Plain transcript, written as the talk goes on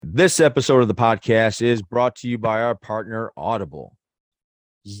This episode of the podcast is brought to you by our partner, Audible.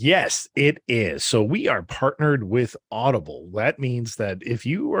 Yes, it is. So we are partnered with Audible. That means that if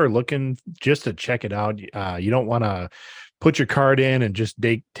you are looking just to check it out, you don't want to put your card in and just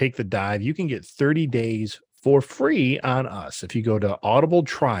take the dive, you can get 30 days for free on us. If you go to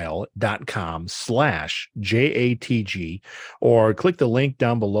audibletrial.com/JATG or click the link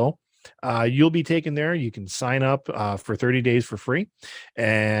down below, you'll be taken there. You can sign up for 30 days for free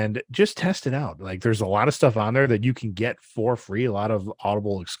and just test it out. Like there's a lot of stuff on there that you can get for free, a lot of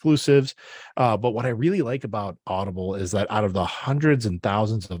Audible exclusives. But what I really like about Audible is that out of the hundreds and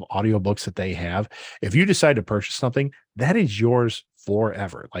thousands of audiobooks that they have, if you decide to purchase something, that is yours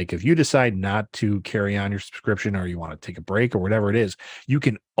forever. Like if you decide not to carry on your subscription or you want to take a break or whatever it is, you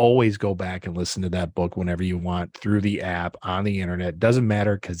can always go back and listen to that book whenever you want through the app on the internet. Doesn't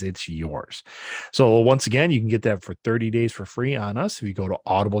matter because it's yours. So once again, you can get that for 30 days for free on us if you go to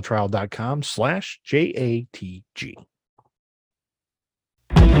audibletrial.com/JATG.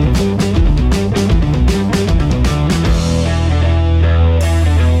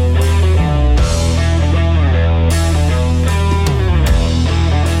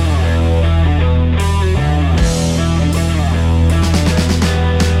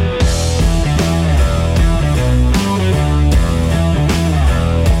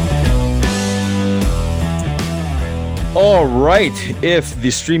 All right. If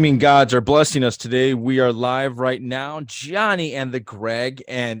the streaming gods are blessing us today, we are live right now, Johnny and the Greg,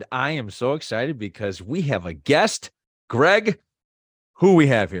 and I am so excited because we have a guest. Greg, who we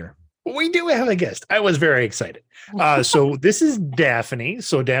have here? We do have a guest. I was very excited. So this is Daphne.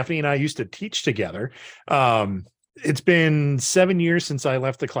 So Daphne and I used to teach together. It's been 7 years since I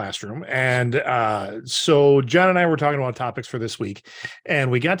left the classroom. And so John and I were talking about topics for this week. And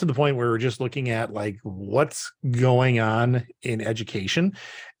we got to the point where we were just looking at like what's going on in education.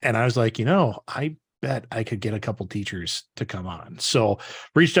 And I was like, I bet I could get a couple teachers to come on. So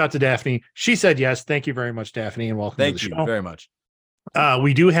reached out to Daphne. She said yes. Thank you very much, Daphne, and welcome to the show. Thank you very much.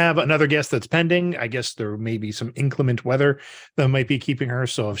 We do have another guest that's pending. I guess there may be some inclement weather that might be keeping her.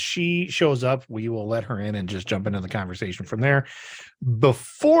 So if she shows up, we will let her in and just jump into the conversation from there.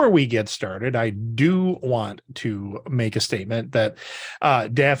 Before we get started, I do want to make a statement that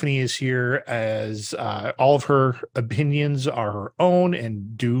Daphne is here as all of her opinions are her own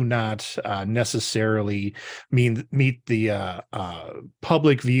and do not necessarily meet the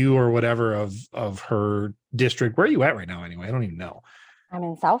public view or whatever of her district. Where are you at right now anyway? I don't even know. I'm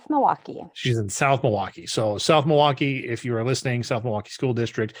in South Milwaukee. She's in South Milwaukee. So South Milwaukee, if you are listening, South Milwaukee School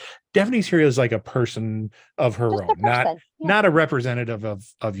District, Daphne's here as like a person of her own, not a representative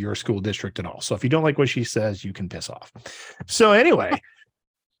of your school district at all. So if you don't like what she says, you can piss off. So anyway,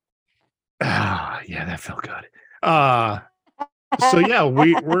 yeah, that felt good. So yeah,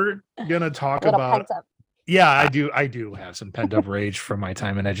 we're gonna talk about. Yeah, I do have some pent up rage from my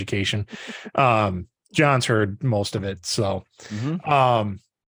time in education. John's heard most of it. So,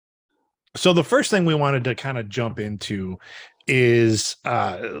 so the first thing we wanted to kind of jump into is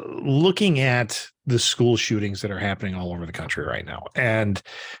looking at the school shootings that are happening all over the country right now. And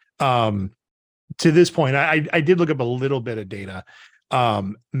to this point, I did look up a little bit of data.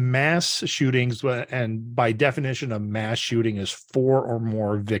 Mass shootings, and by definition, a mass shooting is 4 or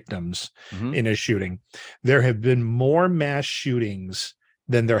more victims in a shooting. There have been more mass shootings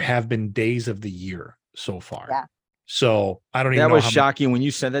than there have been days of the year so far. Yeah. So I don't even know. That was shocking when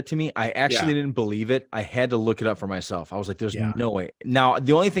you said that to me. I actually didn't believe it. I had to look it up for myself. I was like, there's no way. Now,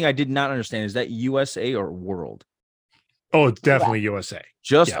 the only thing I did not understand is that USA or world? Oh, it's definitely USA.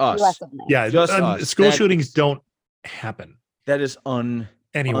 Just us. US just us. School shootings don't happen. That is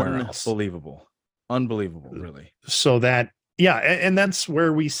anywhere else. Unbelievable, really. So that, and that's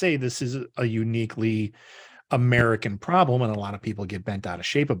where we say this is a uniquely American problem, and a lot of people get bent out of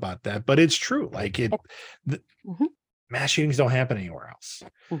shape about that, but it's true. Like mass shootings don't happen anywhere else.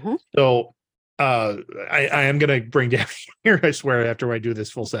 So I am going to bring Daphne here, I swear, after I do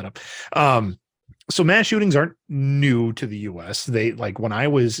this full setup. So mass shootings aren't new to the US. They, like, when I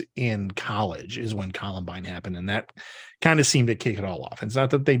was in college is when Columbine happened, and that kind of seemed to kick it all off. It's not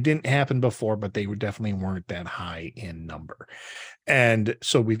that they didn't happen before, but they definitely weren't that high in number. And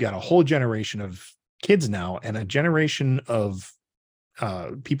so we've got a whole generation of kids now, and a generation of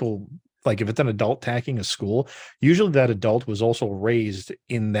people, like if it's an adult attacking a school, usually that adult was also raised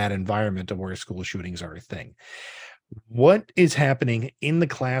in that environment of where school shootings are a thing. What is happening in the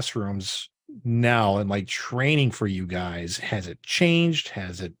classrooms now and like training for you guys? Has it changed?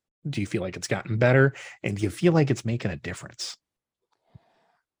 Do you feel like it's gotten better? And do you feel like it's making a difference?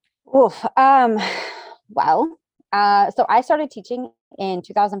 Well, so I started teaching in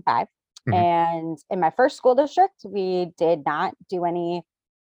 2005. Mhm. And in my first school district, we did not do any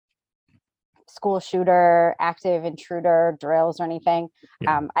school shooter, active intruder drills or anything.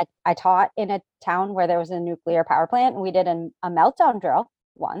 Yeah. I taught in a town where there was a nuclear power plant, and we did a meltdown drill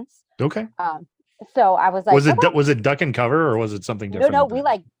once. Okay. So I was like, okay. Was it duck and cover, or was it something different? No, we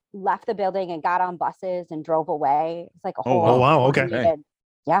like left the building and got on buses and drove away. It's like a Oh, whole wow. Oh, wow. Okay. coordinated-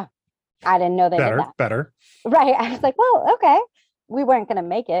 Yeah. I didn't know they did that. Better. Right. I was like, well, okay. We weren't gonna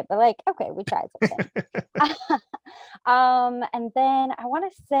make it, but like, okay, we tried something. And then I want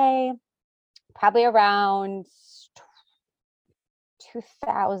to say probably around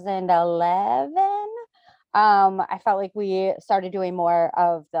 2011, I felt like we started doing more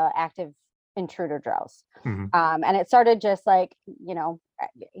of the active intruder drills. Mhm. And it started just like,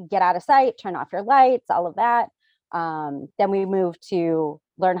 get out of sight, turn off your lights, all of that. Then we moved to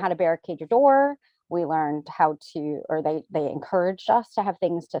learn how to barricade your door. We learned how to, or they encouraged us to have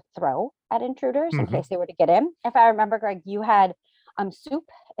things to throw at intruders in Mhm. case they were to get in. If I remember, Greg, you had soup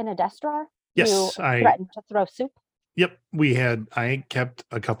in a desk drawer. Yes, You threatened to throw soup. Yep, I kept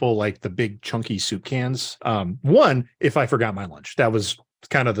a couple like the big chunky soup cans. One, if I forgot my lunch, that was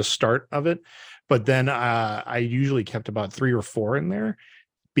kind of the start of it. But then I usually kept about 3 or 4 in there,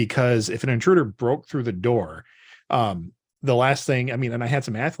 because if an intruder broke through the door, the last thing, I mean, and I had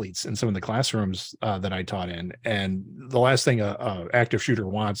some athletes in some of the classrooms that I taught in, and the last thing a active shooter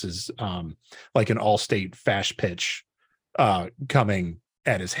wants is like an all-state fast pitch coming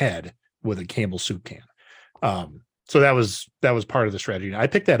at his head with a Campbell soup can. So that was part of the strategy. I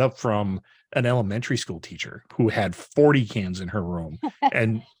picked that up from an elementary school teacher who had 40 cans in her room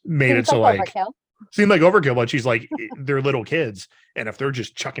and made it so like overkill. Seemed like overkill, but she's like, they're little kids, and if they're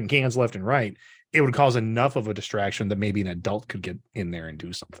just chucking cans left and right, it would cause enough of a distraction that maybe an adult could get in there and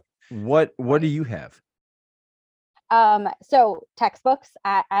do something. What do you have? So textbooks,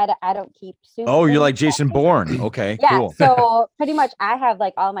 I don't keep soup. Oh, you're like Jason Bourne. Okay, Yeah. cool. So pretty much I have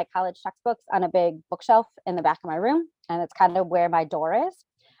like all my college textbooks on a big bookshelf in the back of my room, and it's kind of where my door is.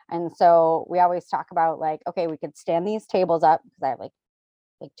 And so we always talk about like, okay, we could stand these tables up because I have like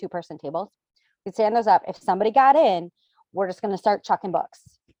 2-person tables. We stand those up. If somebody got in, we're just going to start chucking books.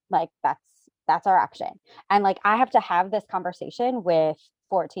 Like that's our option. And like, I have to have this conversation with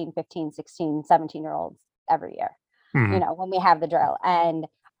 14, 15, 16, 17-year-olds every year, Mhm. when we have the drill. And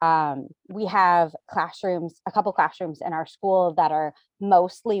we have a couple classrooms in our school that are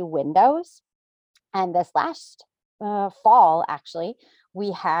mostly windows. And this last fall, actually,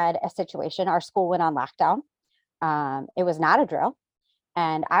 we had a situation. Our school went on lockdown. It was not a drill.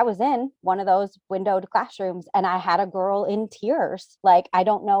 And I was in one of those windowed classrooms, and I had a girl in tears. Like, I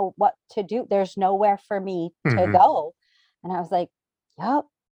don't know what to do. There's nowhere for me to Mhm. go. And I was like, yep,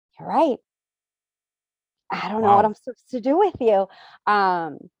 you're right. I don't know what I'm supposed to do with you.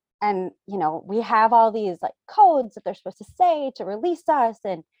 And we have all these like codes that they're supposed to say to release us.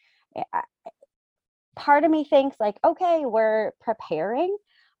 And part of me thinks like, okay, we're preparing.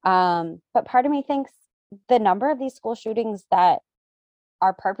 But part of me thinks the number of these school shootings that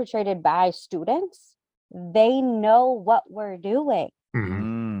are perpetrated by students, they know what we're doing.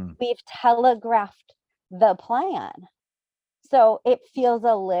 Mhm. We've telegraphed the plan. So it feels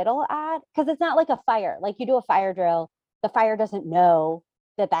a little odd because it's not like a fire. Like you do a fire drill, the fire doesn't know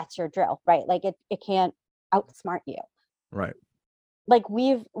that that's your drill, right? Like it can't outsmart you. Right. Like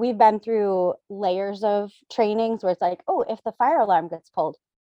we've been through layers of trainings where it's like, oh, if the fire alarm gets pulled,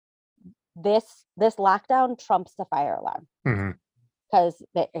 this lockdown trumps the fire alarm. Mhm. Because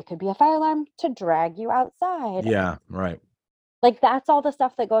it could be a fire alarm to drag you outside. Yeah, right. Like that's all the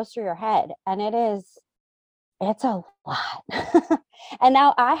stuff that goes through your head. And it's a lot. And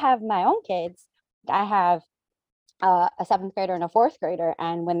now I have my own kids. I have a 7th grader and a 4th grader.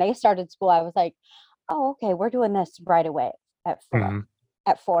 And when they started school, I was like, oh, okay, we're doing this right away at 4. Mhm.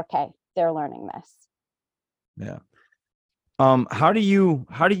 At 4K, they're learning this. Yeah. How do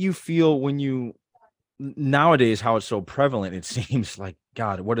you feel when you nowadays, how it's so prevalent? It seems like,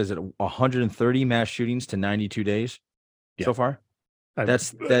 God, what is it? 130 mass shootings to 92 days so far.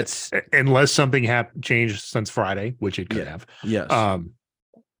 That's unless something changed since Friday, which it could have. Yes.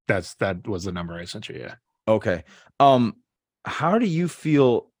 That was the number I sent you. Yeah. Okay. How do you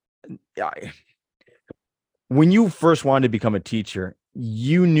feel when you first wanted to become a teacher?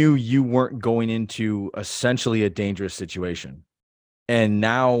 You knew you weren't going into essentially a dangerous situation, and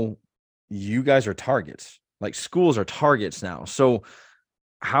now you guys are targets. Like schools are targets now. So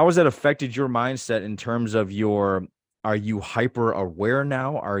how has that affected your mindset in terms of are you hyper aware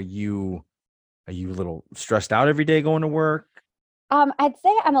now? Are you a little stressed out every day going to work? I'd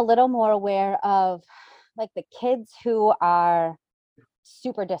say I'm a little more aware of like the kids who are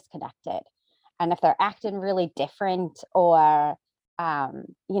super disconnected. And if they're acting really different, or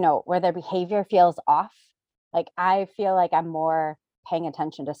where their behavior feels off, like I feel like I'm more paying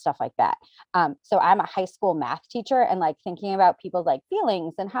attention to stuff like that. So I'm a high school math teacher, and like thinking about people's like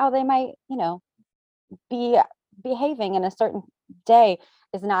feelings and how they might, be behaving in a certain day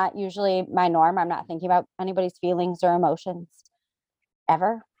is not usually my norm. I'm not thinking about anybody's feelings or emotions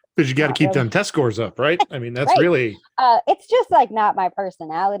ever. Because you got to Not keep really. them test scores up, right? I mean, that's Right. really. It's just like not my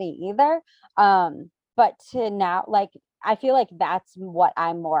personality either. But to now, like, I feel like that's what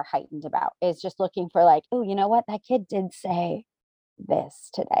I'm more heightened about, is just looking for like, oh, you know what? That kid did say this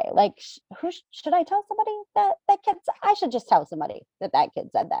today. Like, should I tell somebody that kid? I should just tell somebody that kid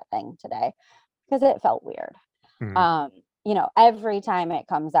said that thing today, because it felt weird. Every time it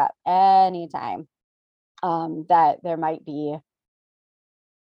comes up, anytime that there might be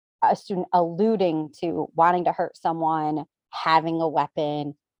a student alluding to wanting to hurt someone, having a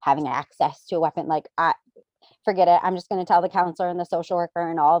weapon, having access to a weapon, like, I forget it. I'm just going to tell the counselor and the social worker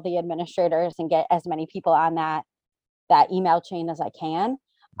and all the administrators and get as many people on that email chain as I can,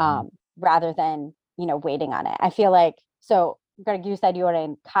 rather than, waiting on it. I feel like, so Greg, you said you were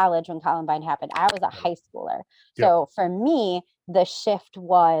in college when Columbine happened. I was a high schooler. So for me, the shift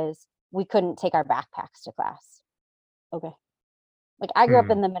was we couldn't take our backpacks to class. Okay. Like, I grew up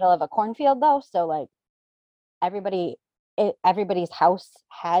in the middle of a cornfield though. So like everybody's house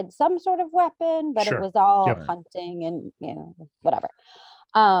had some sort of weapon, but it was all hunting and, whatever.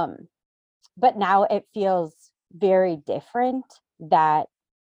 But now it feels very different, that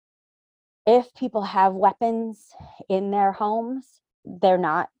if people have weapons in their homes, they're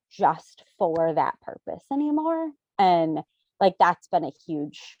not just for that purpose anymore. And like, that's been a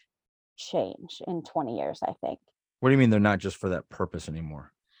huge change in 20 years, I think. What do you mean they're not just for that purpose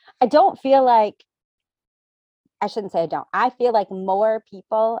anymore? I don't feel like, I shouldn't say I don't. I feel like more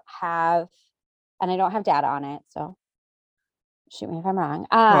people have, and I don't have data on it, so shoot me if I'm wrong.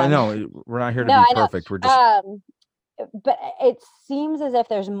 No, we're not here to be perfect. We're just but it seems as if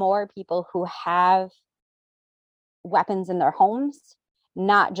there's more people who have weapons in their homes,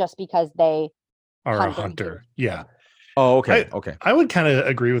 not just because they are a hunter. Yeah. Oh, okay. Okay. I would kind of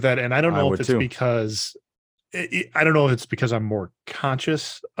agree with that. And I don't know if it's because I don't know if it's because I'm more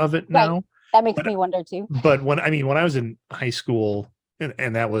conscious of it now. Right. That makes me wonder too. But when I was in high school,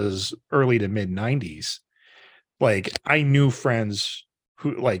 and that was early to mid 90s, like I knew friends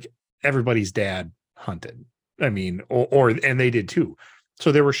who, like, everybody's dad hunted. I mean, and they did too.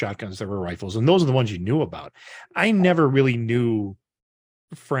 So there were shotguns, there were rifles, and those are the ones you knew about. I never really knew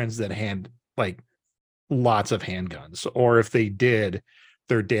friends that had like lots of handguns, or if they did,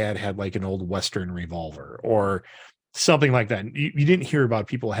 their dad had like an old Western revolver or something like that. You didn't hear about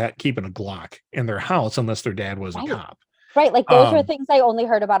people keeping a Glock in their house unless their dad was a cop. Right. Like those were things I only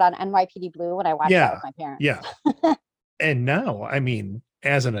heard about on NYPD Blue when I watched that with my parents. Yeah. And now, I mean,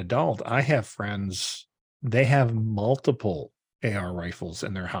 as an adult, I have friends, they have multiple AR rifles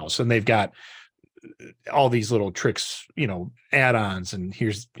in their house, and they've got all these little tricks, add-ons, and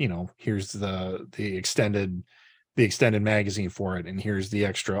here's the extended magazine for it, and here's the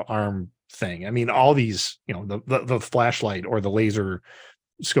extra arm thing. I mean, all these, the flashlight or the laser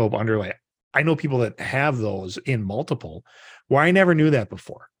scope underlay. I know people that have those in multiple, where I never knew that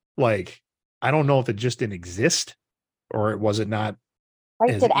before. Like, I don't know if it just didn't exist, or was it not?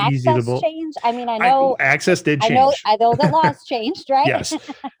 Right. Did access change? I mean, I know access did change. I know that laws changed, right? Yes.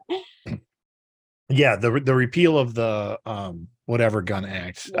 Yeah, the repeal of the whatever gun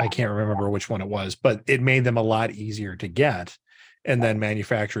act, I can't remember which one it was, but it made them a lot easier to get. And then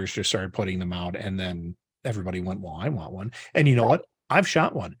manufacturers just started putting them out, and then everybody went, well, I want one. And you know what? I've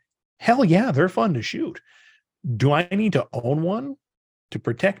shot one. Hell yeah, they're fun to shoot. Do I need to own one to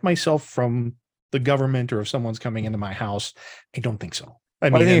protect myself from the government, or if someone's coming into my house? I don't think so. I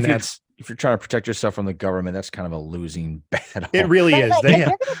mean, if you're trying to protect yourself from the government, that's kind of a losing battle. It really is. Like, if you're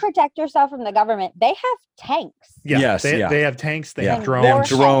going to protect yourself from the government, they have tanks. Yeah, they have tanks. They have drones. They have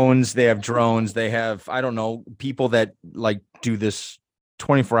drones. They have drones. They have, I don't know, people that like do this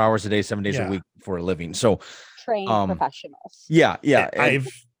 24 hours a day, 7 days a week for a living. So trained professionals. Yeah.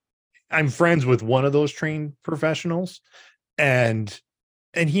 I'm friends with one of those trained professionals, and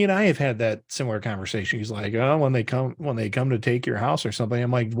he and I have had that similar conversation. He's like, oh, when they come to take your house or something,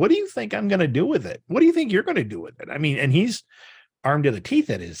 I'm like, what do you think I'm going to do with it? What do you think you're going to do with it? I mean, and he's armed to the teeth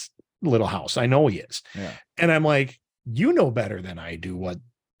at his little house. I know he is. Yeah. And I'm like, you know better than I do what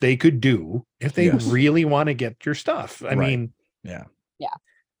they could do if they really want to get your stuff. I mean, yeah.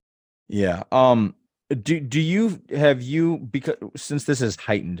 Have you, because since this is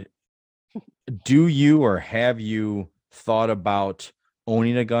heightened, do you or have you thought about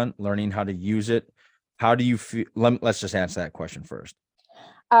owning a gun, learning how to use it? How do you feel? Let's just answer that question first.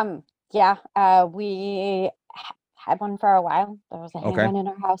 Yeah, we had one for a while. There was a Okay. handgun in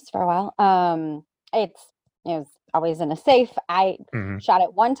our house for a while. It was always in a safe. I shot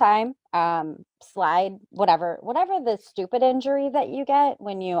it one time, slide, whatever the stupid injury that you get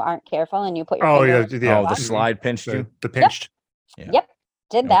when you aren't careful and you put your finger. Oh, the slide pinched you. The pinched. Yep.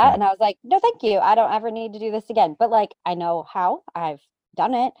 Did that. And I was like, no, thank you. I don't ever need to do this again. But like, I know how. I've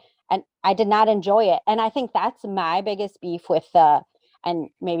done it and I did not enjoy it. And I think that's my biggest beef with and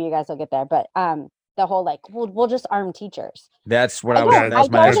maybe you guys will get there, but the whole like we'll just arm teachers. That's what I don't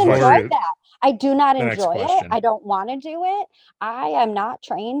enjoy that. I do not enjoy it. I don't want to do it. I am not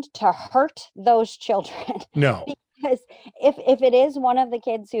trained to hurt those children. No. Because if it is one of the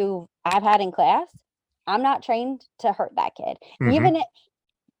kids who I've had in class, I'm not trained to hurt that kid. Even if,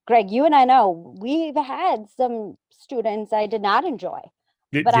 Greg, you and I know we've had some students I did not enjoy,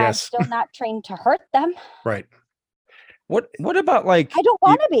 but I'm still not trained to hurt them. Right. What about like I don't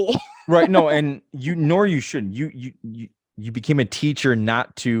want to be. Right. No, and you shouldn't. You became a teacher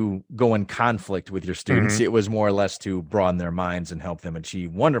not to go in conflict with your students. It was more or less to broaden their minds and help them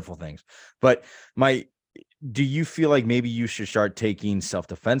achieve wonderful things. But do you feel like maybe you should start taking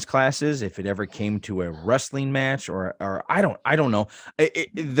self-defense classes if it ever came to a wrestling match or I don't know.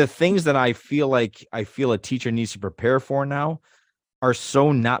 The things that I feel a teacher needs to prepare for now are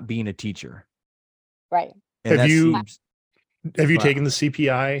so not being a teacher. Right. And have you taken the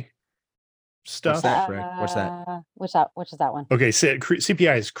CPI stuff? What's that, Greg? What's that? Which is that one? Okay, so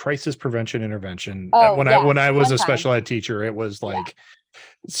CPI is crisis prevention intervention. Oh, when I was a special ed teacher, it was like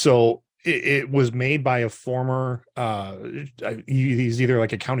so it was made by a former he's either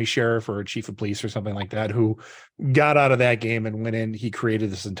like a county sheriff or a chief of police or something like that, who got out of that game and went in. He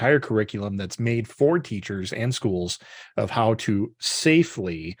created this entire curriculum that's made for teachers and schools of how to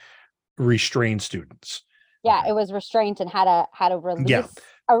safely restrain students. Yeah, it was restraint and how to release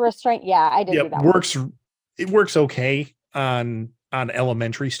a restraint. Yeah, I did do that. It works okay on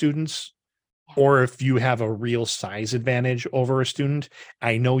elementary students, or if you have a real size advantage over a student.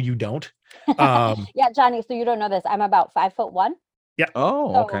 I know you don't. Yeah, Johnny, so you don't know this. I'm about 5'1". Yeah.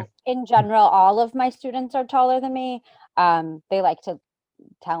 Oh, so okay. In general, all of my students are taller than me. They like to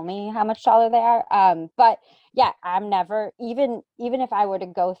tell me how much taller they are. But yeah, I'm never, even if I were to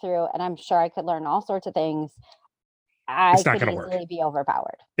go through, and I'm sure I could learn all sorts of things, I could easily be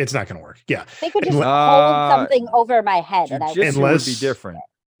overpowered. It's not going to work. Yeah. They could just hold something over my head and would be different.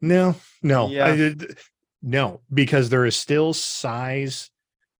 No, because there is still size.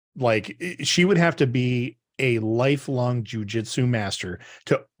 Like she would have to be a lifelong jujitsu master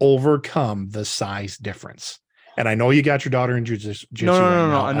to overcome the size difference. And I know you got your daughter in jujitsu.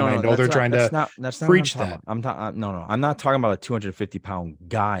 No. I know they're trying to preach that. I'm not talking about a 250-pound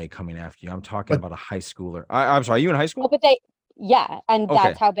guy coming after you. I'm talking about a high schooler. I'm sorry, are you in high school? But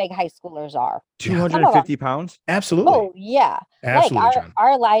that's how big high schoolers are. 250 pounds? Absolutely. Oh yeah. Absolutely. Like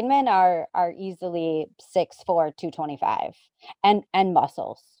our linemen are easily 6'4", 225 and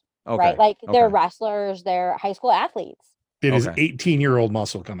muscles. Okay. Right. Like they're wrestlers, they're high school athletes. It is 18-year-old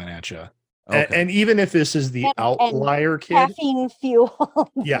muscle coming at you. Okay. And even if this is the outlier kid, caffeine fueled.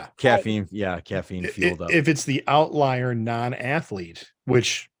 Yeah. Caffeine fueled up. If it's the outlier non-athlete,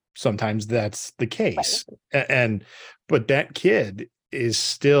 which sometimes that's the case. Right. But that kid is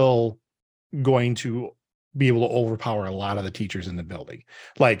still going to be able to overpower a lot of the teachers in the building.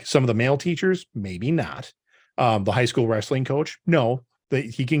 Like some of the male teachers, maybe not. The high school wrestling coach, no,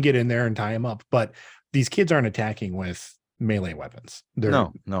 he can get in there and tie him up. But these kids aren't attacking with melee weapons.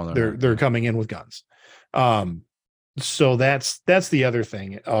 They're coming in with guns. So that's the other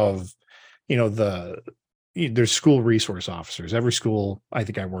thing of, there's school resource officers. Every school I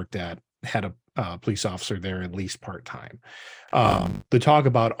think I worked at had a police officer there at least part-time. The talk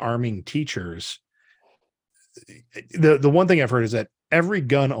about arming teachers, the one thing I've heard is that every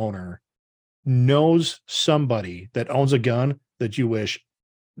gun owner knows somebody that owns a gun that you wish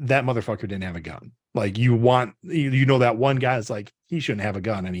that motherfucker didn't have a gun. Like that one guy is like, he shouldn't have a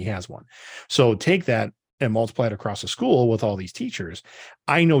gun and he has one. So take that and multiply it across a school with all these teachers.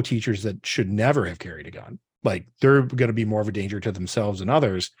 I know teachers that should never have carried a gun. Like they're going to be more of a danger to themselves and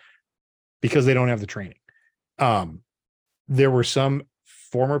others because they don't have the training. There were some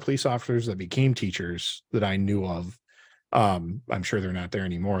former police officers that became teachers that I knew of. I'm sure they're not there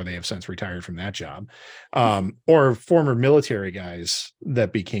anymore. They have since retired from that job. Or former military guys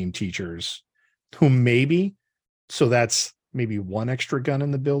that became teachers who so that's maybe one extra gun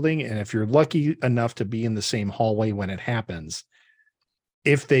in the building. And if you're lucky enough to be in the same hallway when it happens,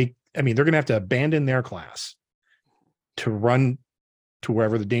 they're going to have to abandon their class to run to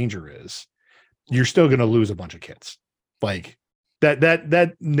wherever the danger is, you're still going to lose a bunch of kids. Like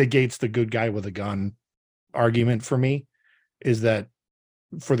that negates the good guy with a gun argument for me, is that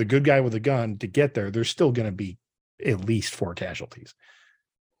for the good guy with a gun to get there, there's still going to be at least 4 casualties.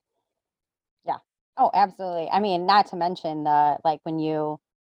 Yeah. Oh, absolutely. I mean, not to mention when you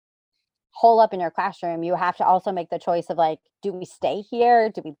hole up in your classroom, you have to also make the choice of like, do we stay here?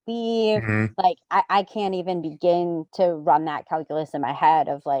 Do we leave? Mhm. Like, I can't even begin to run that calculus in my head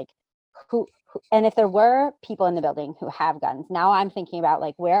of like who, and if there were people in the building who have guns, now I'm thinking about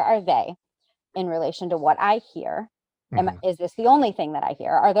like, where are they in relation to what I hear? Is this the only thing that I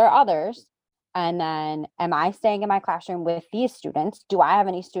hear? Are there others? And then am I staying in my classroom with these students? Do I have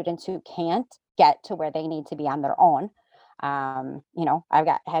any students who can't get to where they need to be on their own? Do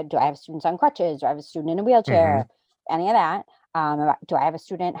I have students on crutches? Do I have a student in a wheelchair? Any of that? Do I have a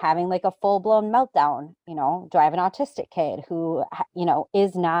student having like a full blown meltdown? Do I have an autistic kid who,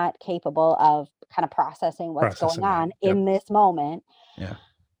 is not capable of kind of processing what's going on in this moment? Yeah.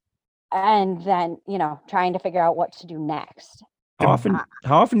 And then, trying to figure out what to do next. How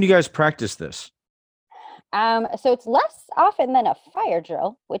often do you guys practice this? So it's less often than a fire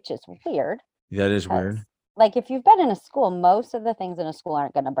drill, which is weird. That is weird. Like if you've been in a school, most of the things in a school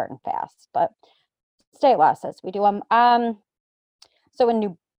aren't going to burn fast, but state law says we do them. So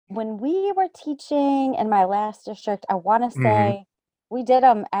when we were teaching in my last district, I want to say we did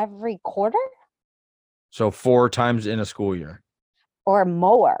them every quarter. So 4 times in a school year or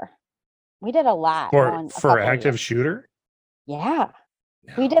more. We did a lot for active shooter. Yeah.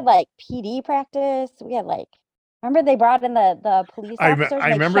 No. We did like PD practice. We had remember they brought in the police officers. I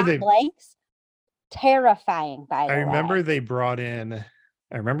remember they blanks. Terrifying, by the way. I remember they brought in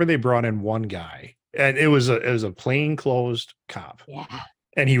one guy, and it was a plainclothes cop. Yeah.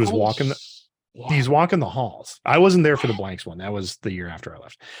 And he was walking he's walking the halls. I wasn't there for the blanks one. That was the year after I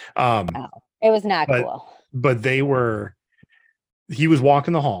left. It was not cool. But he was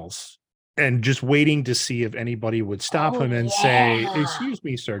walking the halls and just waiting to see if anybody would stop him and say, "Excuse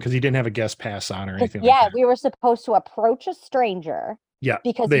me, sir," because he didn't have a guest pass on or anything like that. We were supposed to approach a stranger. Yeah.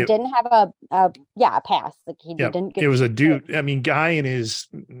 Because he didn't have a pass. Like he didn't get it was a dude. I mean, guy in his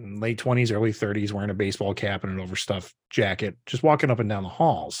late 20s, early 30s, wearing a baseball cap and an overstuffed jacket, just walking up and down the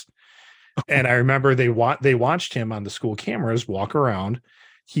halls. And I remember they watched him on the school cameras walk around.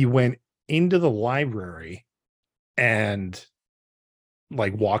 He went into the library and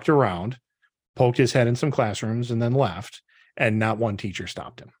walked around, poked his head in some classrooms, and then left. And not one teacher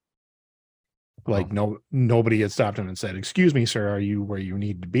stopped him. Nobody had stopped him and said, "Excuse me, sir, are you where you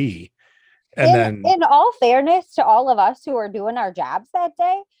need to be?" And then, in all fairness to all of us who were doing our jobs that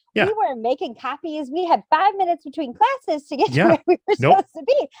day, we were making copies. We had 5 minutes between classes to get to where we were supposed to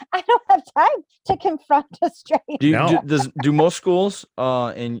be. I don't have time to confront a stranger. Do most schools,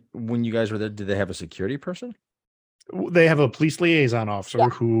 and when you guys were there, did they have a security person? They have a police liaison officer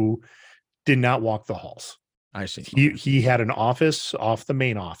who did not walk the halls. I see. He had an office off the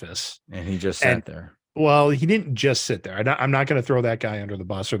main office, and he just sat there. Well, he didn't just sit there. I'm not going to throw that guy under the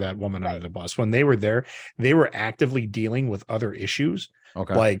bus or that woman under the bus. When they were there, they were actively dealing with other issues.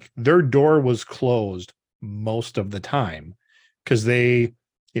 Okay. Their door was closed most of the time because they,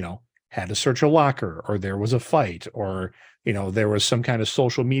 had to search a locker, or there was a fight, or, there was some kind of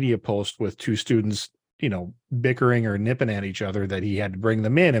social media post with 2 students, bickering or nipping at each other, that he had to bring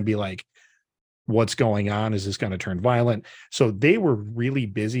them in and be like, "What's going on? Is this going to turn violent?" So they were really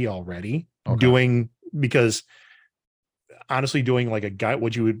busy already because honestly, doing like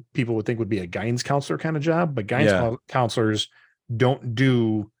people would think would be a guidance counselor kind of job, but guidance counselors don't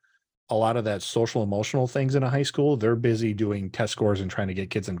do a lot of that social emotional things in a high school. They're busy doing test scores and trying to get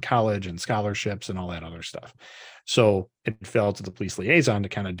kids in college and scholarships and all that other stuff. So it fell to the police liaison to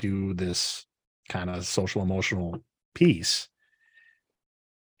kind of do this kind of social emotional piece.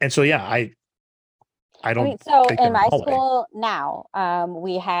 And so, I don't. So in my school now,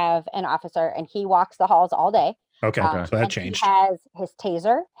 we have an officer, and he walks the halls all day. Okay, so that changed. He has his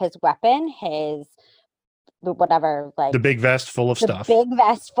taser, his weapon, his whatever, the big vest full of stuff. Big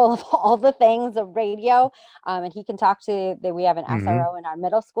vest full of all the things, a radio, and he can talk to. We have an SRO in our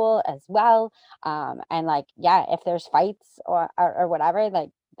middle school as well, and if there's fights or whatever,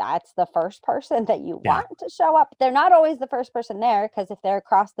 that's the first person that you want to show up. They're not always the first person there, because if they're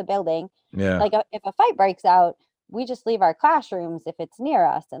across the building, if a fight breaks out, we just leave our classrooms if it's near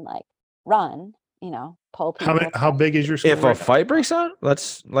us and run, pull people. How big is your school? If a fight breaks out,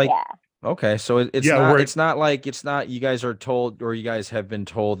 that's okay. So it's not you guys are told, or you guys have been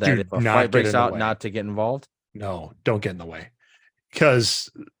told that if a fight breaks out, not to get involved. No, don't get in the way.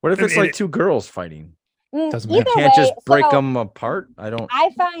 Because what if it's 2 girls fighting? Doesn't Either matter. Can't way, just break so them apart. I don't. I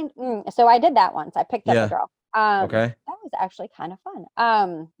find so I did that once. I picked up a Yeah. girl. Okay. That was actually kind of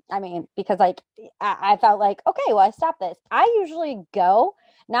fun. I mean, because like I felt like, okay, well, I stopped this. I usually go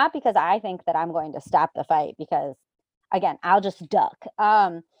not because I think that I'm going to stop the fight, because again, I'll just duck.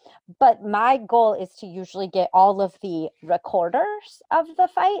 But my goal is to usually get all of the recorders of the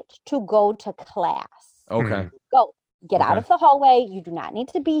fight to go to class. Okay. Go get out Okay. of the hallway. You do not need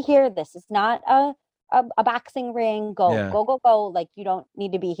to be here. This is not a boxing ring. Go, Yeah. go. Like, you don't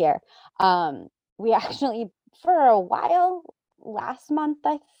need to be here. We actually, for a while, last month,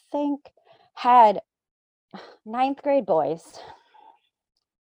 I think, had ninth grade boys.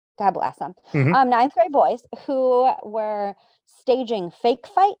 God bless them. Mhm. Ninth grade boys who were staging fake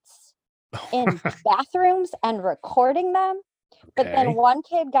fights in bathrooms and recording them. But then Okay. one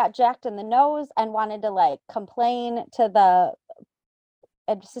kid got jacked in the nose and wanted to like complain to the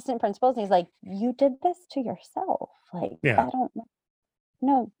assistant principals. And he's like, "You did this to yourself. Like, Yeah. I don't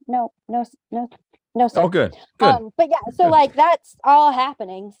know. No, Oh, sir." good. Good. But yeah, so Good. like that's all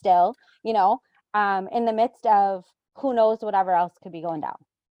happening still, in the midst of who knows whatever else could be going down.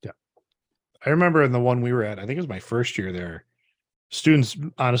 Yeah. I remember in the one we were at, I think it was my first year there, students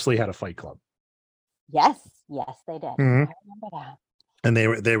honestly had a fight club. Yes, they did. Mhm. I remember that. And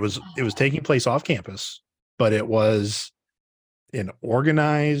it was taking place off campus, but it was an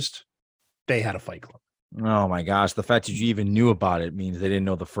organized, they had a fight club. Oh my gosh. The fact that you even knew about it means they didn't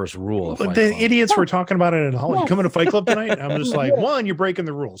know the first rule of But Fight the Club. idiots were talking about it in the hall. You coming to fight club tonight? I'm just like, Yeah. one, you're breaking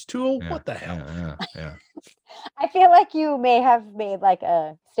the rules. Two, Yeah. what the hell? Yeah. I feel like you may have made like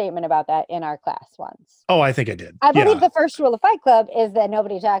a statement about that in our class once. Oh, I think I did. I believe Yeah. the first rule of Fight Club is that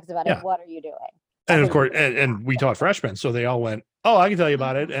nobody talks about it. Yeah. What are you doing? And of course, and we taught freshmen, so they all went, "Oh, I can tell you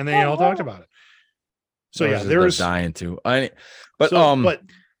about it," and they all talked about it. So yeah, There's dying to. But so,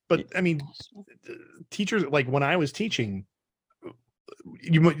 but I mean, teachers, like when I was teaching,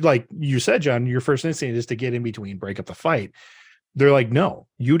 like you said, John, your first instinct is to get in between, break up the fight. They're like, no,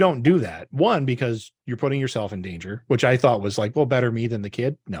 you don't do that. One, because you're putting yourself in danger, which I thought was like, well, better me than the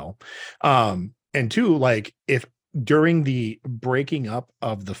kid. No. And two, like if during the breaking up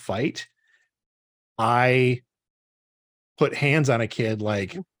of the fight, I put hands on a kid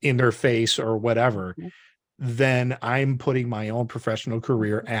like in their face or whatever, then I'm putting my own professional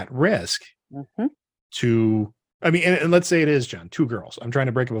career at risk to, I mean, and let's say it is, John, two girls. I'm trying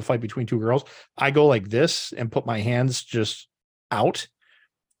to break up a fight between two girls. I go like this and put my hands just out.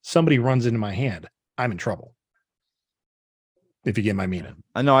 Somebody runs into my hand. I'm in trouble. If you get my meaning.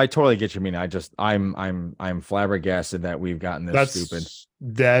 I know I totally get your meaning. I'm flabbergasted that we've gotten this stupid.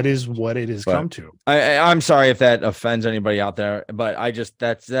 That is what it has come to. I'm sorry if that offends anybody out there, but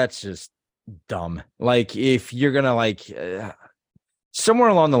that's just dumb. Like if you're gonna somewhere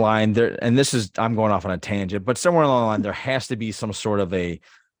along the line there, and I'm going off on a tangent, but somewhere along the line there has to be some sort of a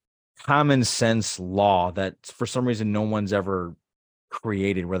common sense law that for some reason no one's ever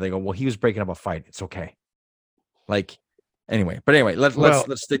created, where they go, well, he was breaking up a fight, it's okay. Anyway,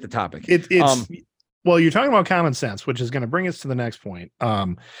 let's stick to topic. Well, you're talking about common sense, which is going to bring us to the next point.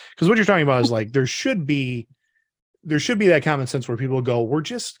 Because what you're talking about is like there should be that common sense where people go, we're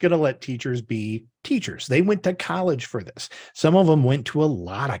just going to let teachers be teachers. They went to college for this. Some of them went to a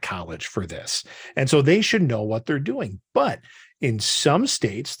lot of college for this. And so they should know what they're doing. But in some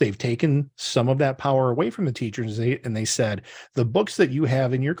states, they've taken some of that power away from the teachers and they said, the books that you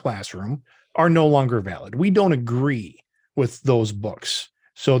have in your classroom are no longer valid. We don't agree with those books.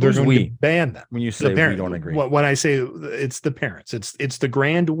 So they're going to ban them. When you say we don't agree, when I say it's the parents, it's the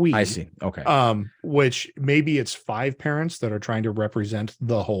grand we. I see. Okay. Which maybe it's 5 parents that are trying to represent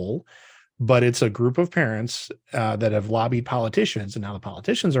the whole, but it's a group of parents that have lobbied politicians, and now the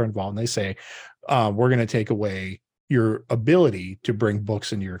politicians are involved. And they say, we're going to take away your ability to bring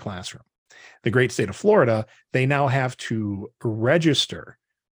books into your classroom. The great state of Florida, they now have to register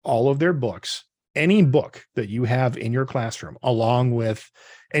all of their books, any book that you have in your classroom, along with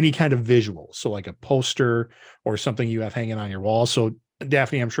any kind of visual. So like a poster or something you have hanging on your wall. So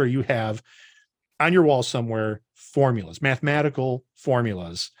Daphne, I'm sure you have on your wall somewhere formulas, mathematical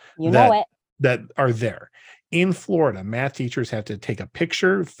formulas that are there. In Florida, math teachers have to take a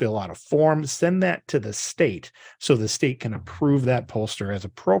picture, fill out a form, send that to the state so the state can approve that poster as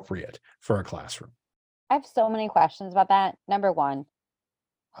appropriate for a classroom. I have so many questions about that. Number one,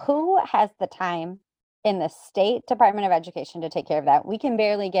 who has the time in the state Department of Education to take care of that? We can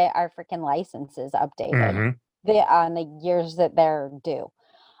barely get our freaking licenses updated on the years that they're due.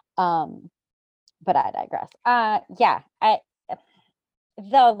 But I digress.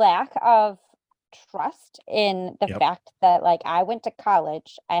 The lack of trust in the Yep. fact that like I went to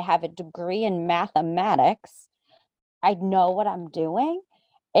college, I have a degree in mathematics, I know what I'm doing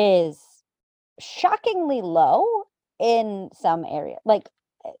is shockingly low in some area, like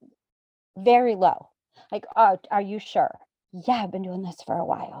very low. Like, oh, are you sure? Yeah, I've been doing this for a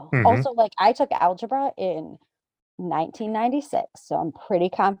while. Mhm. Also, like I took algebra in 1996, so I'm pretty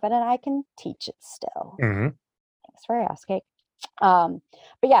confident I can teach it still. Mhm. Thanks for asking. Um,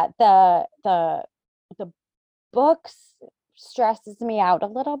 but yeah, the books stresses me out a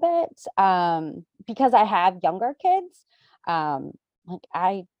little bit because I have younger kids. Like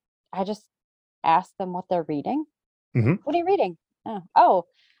I just ask them what they're reading. Mhm. What are you reading? Oh,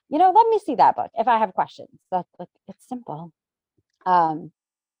 let me see that book if I have questions. That's like it's simple. Um,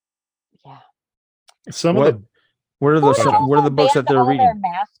 yeah. Some of What the what are those Florida John. what are also the books that banned they're all their reading?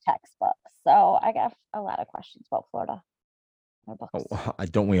 math textbooks, so I got a lot of questions about Florida. Their books. Oh,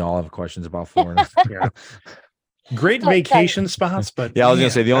 don't we all have questions about Florida? Yeah. Great So sorry. vacation spots, but Yeah, I was gonna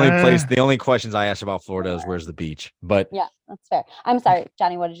say man, the only questions I ask about Florida is where's the beach. But Yeah, that's fair. I'm sorry,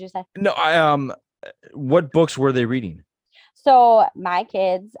 Johnny. What did you say? no, what books were they reading? So my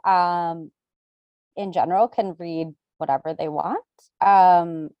kids, in general, can read whatever they want.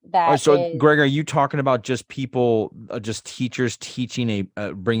 Oh, That so is Greg, are you talking about just people, just teachers teaching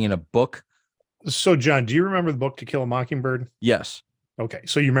bringing a book? so John, do you remember the book To Kill a Mockingbird? Yes, Okay,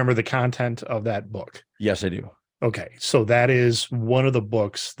 so you remember the content of that book. yes, I do. Okay, so that is one of the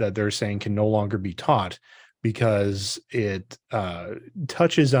books that they're saying can no longer be taught because it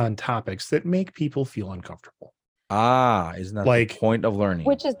touches on topics that make people feel uncomfortable. Ah, isn't that the Like, point of learning?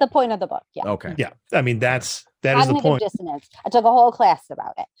 which is the point of the book. Yeah. Okay. yeah, I mean that is the Cognitive point. dissonance. I took a whole class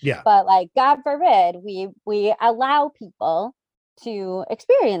about it. Yeah, But like, God forbid, we allow people to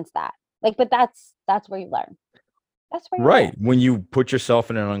experience that. Like, but that's where you learn. That's where you Right. learn. When you put yourself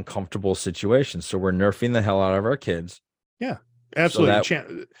in an uncomfortable situation. So we're nerfing the hell out of our kids. yeah, So absolutely.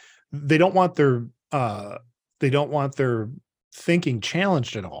 that They don't want their thinking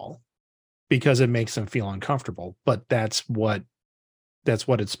challenged at all because it makes them feel uncomfortable. But that's what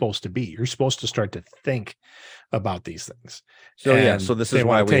it's supposed to be. You're supposed to start to think about these things. so yeah, so And this they is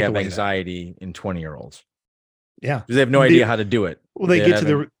why want to we take have away that. anxiety in 20-year-olds. Yeah. Because they have no idea how to do it. Well, they get to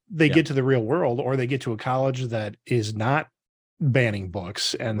haven't- they yeah. get to the real world, or they get to a college that is not banning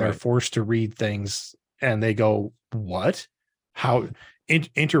books and they're Right. forced to read things and they go, what? How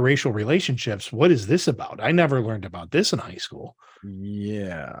interracial relationships? What is this about? I never learned about this in high school.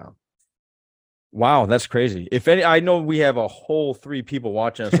 Yeah. Wow, that's crazy. If any, I know we have a whole 3 people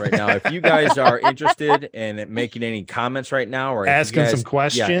watching us right now. If you guys are interested in making any comments right now, or if you Asking some guys,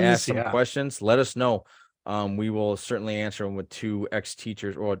 questions. ask some Yeah. questions, let us know. We will certainly answer them with 2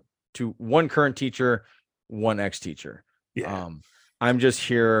 ex-teachers or one current teacher, one ex-teacher. Yeah. I'm just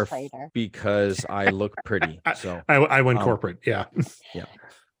here Traitor. because I look pretty. So I went corporate. Yeah. yeah.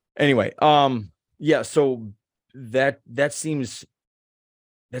 Anyway, yeah, so that seems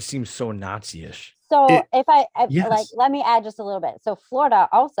so Nazi-ish. So if I like, Yes. let me add just a little bit. So Florida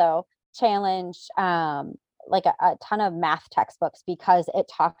also challenged like a ton of math textbooks because it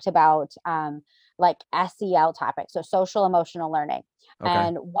talked about like SEL topics, so social emotional learning. Okay.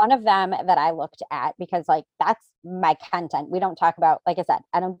 And one of them that I looked at, because like that's my content. We don't talk about, like I said,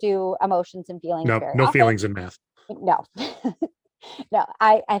 I don't do emotions and feelings very No often. feelings in math. No. No,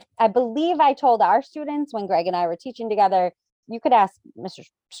 I believe I told our students when Greg and I were teaching together, you could ask Mr.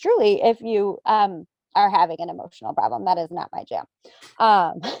 Struley if you are having an emotional problem. That is not my jam.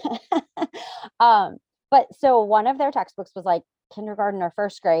 Um, but so one of their textbooks was like kindergarten or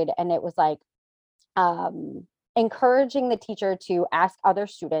first grade, and it was like encouraging the teacher to ask other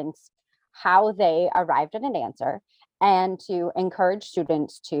students how they arrived at an answer and to encourage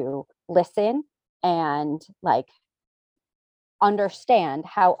students to listen and like understand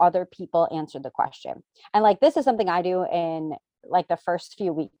how other people answered the question. And like this is something I do in like the first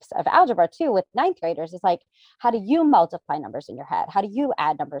few weeks of algebra too with ninth graders. Is like, how do you multiply numbers in your head? How do you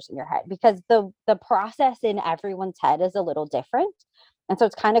add numbers in your head? Because the process in everyone's head is a little different. And so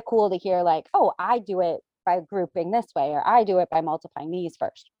it's kind of cool to hear like, oh, I do it by grouping this way, or I do it by multiplying these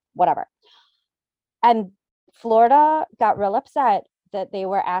first, whatever. And Florida got real upset that they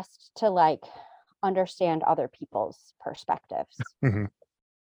were asked to like understand other people's perspectives. Mhm.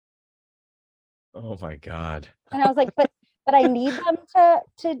 Oh my God. And I was like, but I need them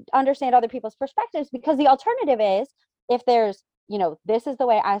to understand other people's perspectives, because the alternative is, if there's, this is the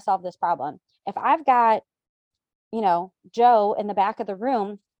way I solve this problem. If I've got, Joe in the back of the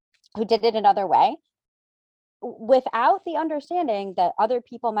room who did it another way, without the understanding that other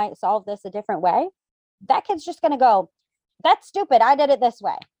people might solve this a different way, that kid's just going to go, that's stupid, I did it this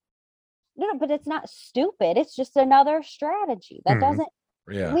way. no, but it's not stupid. It's just another strategy that doesn't.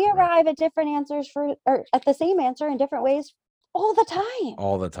 Yeah, We arrive at different answers or at the same answer in different ways all the time.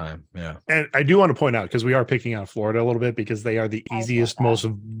 all the time. Yeah. And I do want to point out, because we are picking on Florida a little bit because they are the easiest, most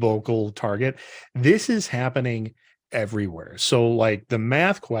vocal target. This is happening everywhere. So like the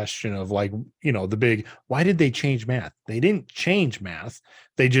math question of like, the big, why did they change math? They didn't change math.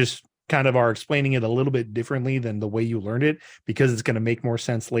 They just kind of are explaining it a little bit differently than the way you learned it, because it's going to make more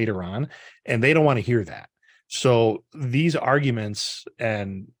sense later on. And they don't want to hear that. So these arguments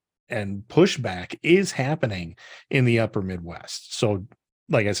and pushback is happening in the upper Midwest. So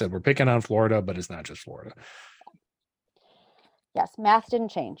like I said, we're picking on Florida, but it's not just Florida. Yes, math didn't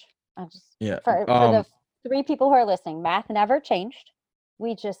change. Yeah. For the 3 people who are listening, math never changed.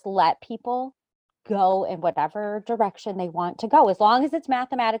 We just let people go in whatever direction they want to go, as long as it's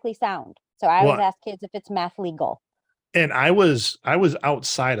mathematically sound. So I always ask kids if it's math legal. And I was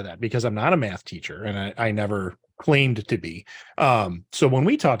outside of that because I'm not a math teacher, and I never claimed to be. So when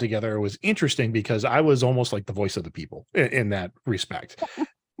we taught together, it was interesting because I was almost like the voice of the people in that respect.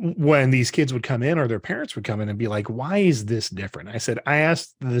 When these kids would come in, or their parents would come in and be like, why is this different? I said, I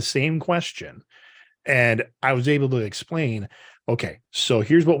asked the same question, and I was able to explain, okay, so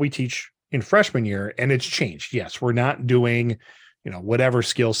here's what we teach in freshman year, and it's changed. Yes, we're not doing, whatever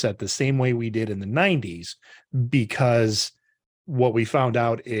skill set the same way we did in the 90s, because what we found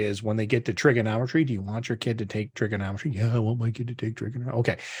out is when they get to trigonometry, do you want your kid to take trigonometry? Yeah, I want my kid to take trigonometry.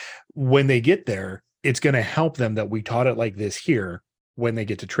 Okay. When they get there, it's going to help them that we taught it like this here. When they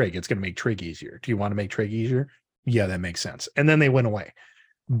get to trig, it's going to make trig easier. Do you want to make trig easier? Yeah, that makes sense. And then they went away.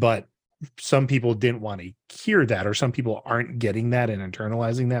 But some people didn't want to hear that, or some people aren't getting that and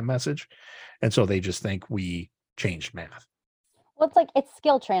internalizing that message. And so they just think we changed math. Well, it's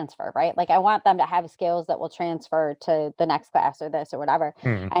skill transfer, right? Like I want them to have skills that will transfer to the next class or this or whatever.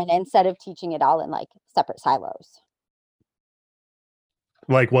 And instead of teaching it all in like separate silos.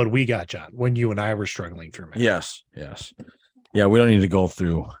 Like what we got, John, when you and I were struggling through math. Yes. Yeah, we don't need to go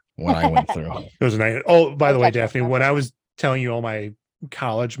through what I went through. It was nice. Oh, by the way, Daphne, when I was telling you all my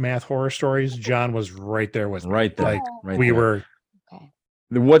college math horror stories, John was right there with me. Right there. Like right we there. were. Okay.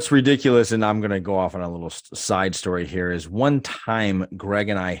 What's ridiculous, and I'm going to go off on a little side story here, is one time Greg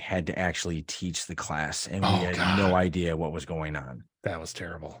and I had to actually teach the class, and we had no idea what was going on. That was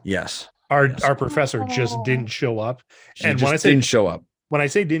terrible. Yes. Our professor just didn't show up. And when I say didn't show up, when I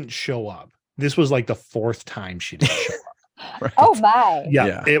say didn't show up, this was like the 4th time she didn't show up. Right. Oh my.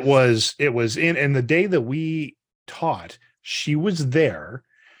 Yeah, it was and the day that we taught, she was there,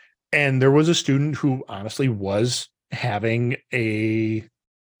 and there was a student who honestly was having a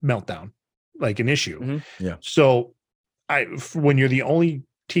meltdown, like an issue. Mm-hmm. Yeah. So when you're the only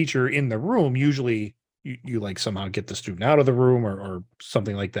teacher in the room, usually you like somehow get the student out of the room or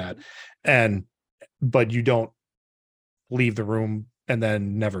something like that. But you don't leave the room and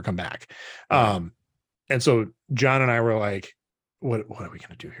then never come back. And so John and I were like, what are we going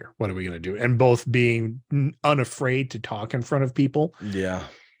to do here? What are we going to do? And both being unafraid to talk in front of people. Yeah.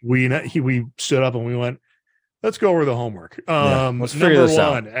 We stood up and we went, let's go over the homework. Let's figure number this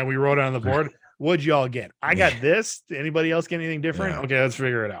 1, out. and we wrote it on the board. What'd y'all get? I got this. Did anybody else get anything different? Yeah. Okay, let's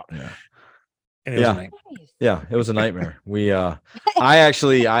figure it out. Yeah. And it was a nightmare. Yeah, it was a nightmare.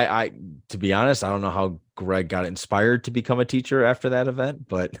 I to be honest, I don't know how Greg got inspired to become a teacher after that event,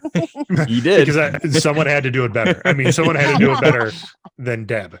 but he did. Because someone had to do it better. I mean, someone had to do it better than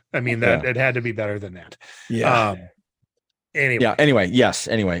Deb. I mean, it had to be better than that. Yeah. Anyway. Yeah. Anyway. Yes.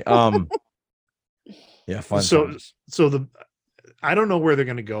 Anyway. Yeah. Fun. So I don't know where they're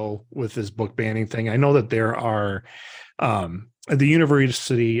going to go with this book banning thing. I know that there are, at the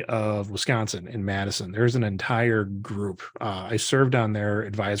University of Wisconsin in Madison, there's an entire group. I served on their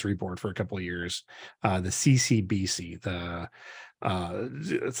advisory board for a couple of years. The CCBC,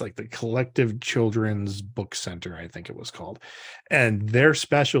 it's like the Collective Children's Book Center, I think it was called, and their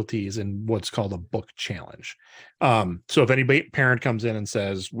specialty is in what's called a book challenge. So if any parent comes in and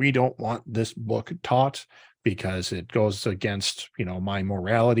says, we don't want this book taught because it goes against, my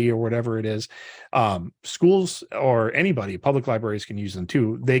morality or whatever it is, schools or anybody, public libraries can use them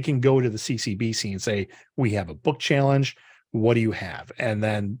too. They can go to the CCBC and say, we have a book challenge. What do you have? And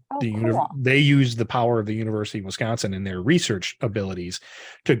then they use the power of the University of Wisconsin and their research abilities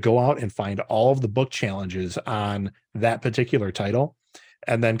to go out and find all of the book challenges on that particular title,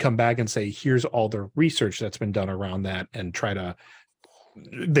 and then come back and say, here's all the research that's been done around that, and try to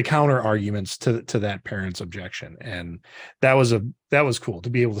the counter arguments to that parent's objection. And that was cool to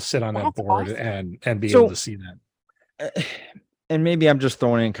be able to sit on that board awesome. and be able to see that. And maybe I'm just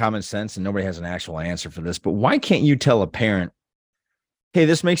throwing in common sense and nobody has an actual answer for this, but why can't you tell a parent, hey,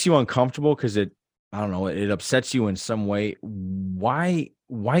 this makes you uncomfortable because I don't know, it upsets you in some way. Why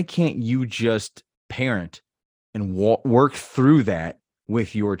can't you just parent and work through that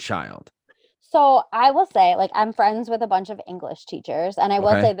with your child? So I will say, like, I'm friends with a bunch of English teachers, and I will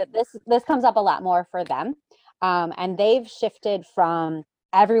Okay. say that this comes up a lot more for them. And they've shifted from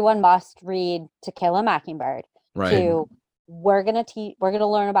everyone must read To Kill a Mockingbird Right. to we're gonna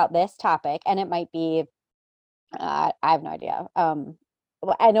learn about this topic, and it might be I have no idea.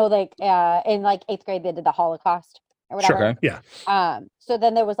 I know like in like eighth grade they did the Holocaust or Sure. whatever. Okay. Yeah. So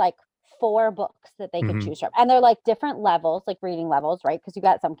then there was like 4 books that they could choose from, and they're like different levels, like reading levels, right? Because you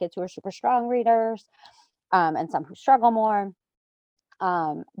got some kids who are super strong readers, and some who struggle more.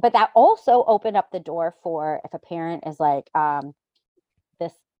 But that also opened up the door for if a parent is like,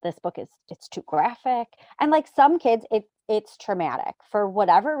 this this book is it's too graphic, and like some kids it's traumatic for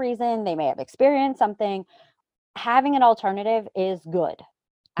whatever reason they may have experienced something. Having an alternative is good.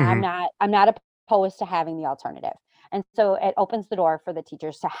 I'm not opposed to having the alternative. And so it opens the door for the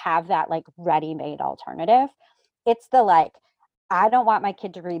teachers to have that like ready-made alternative. It's the like, I don't want my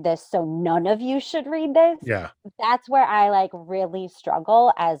kid to read this, so none of you should read this. Yeah. That's where I like really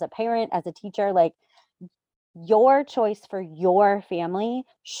struggle as a parent, as a teacher. Like, your choice for your family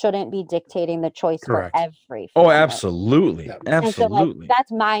shouldn't be dictating the choice for Correct. every Oh, family. absolutely. Yeah. And so like Absolutely.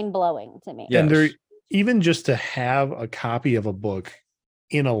 that's mind blowing to me. And there, Yes. even just to have a copy of a book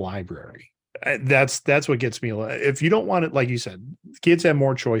in a library, that's what gets me. If you don't want it, like you said, kids have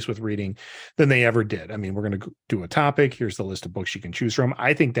more choice with reading than they ever did. I mean, we're going to do a topic. Here's the list of books you can choose from.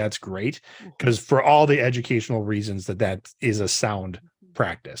 I think that's great because for all the educational reasons that is a sound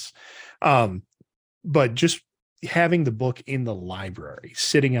practice. But just having the book in the library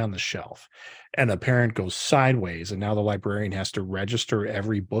sitting on the shelf and a parent goes sideways and now the librarian has to register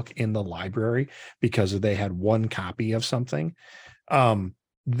every book in the library because they had one copy of something,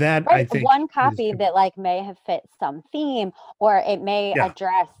 that I Right, think one is copy that like may have fit some theme, or it may yeah.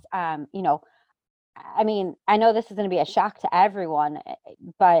 address I mean, I know this is going to be a shock to everyone,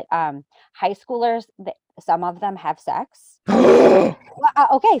 but high schoolers, some of them have sex. Well,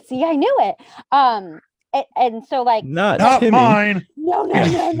 okay, see, I knew it. And so like Not Timmy. Mine. no,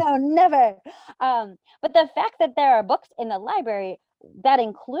 never. But the fact that there are books in the library that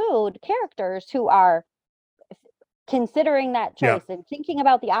include characters who are considering that choice and thinking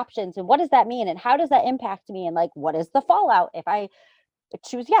about the options and what does that mean and how does that impact me and like what is the fallout if I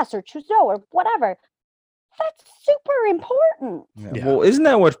choose yes or choose no or whatever. That's super important. Yeah. Well, isn't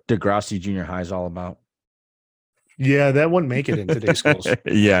that what Degrassi Junior High is all about? Yeah, that wouldn't make it in today's schools.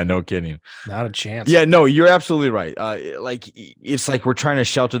 Yeah, no kidding. Not a chance. Yeah, no, you're absolutely right. Like it's like we're trying to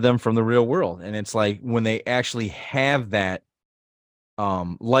shelter them from the real world, and it's like when they actually have that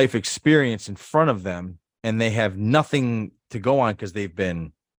life experience in front of them, and they have nothing to go on because they've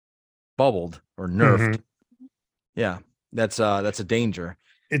been bubbled or nerfed. Yeah, that's a danger.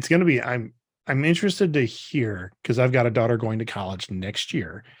 It's going to be. I'm interested to hear because I've got a daughter going to college next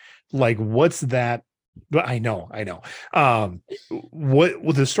year. Like, what's that? But I know.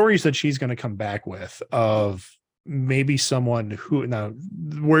 What the stories that she's going to come back with of maybe someone who now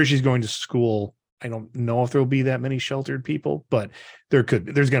where she's going to school. I don't know if there'll be that many sheltered people, but there's going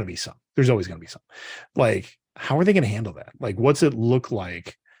to be some. There's always going to be some. Like, how are they going to handle that? Like, what's it look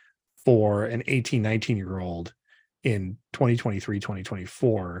like for an 18, 19-year-old in 2023,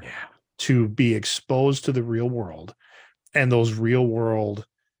 2024 to be exposed to the real world and those real world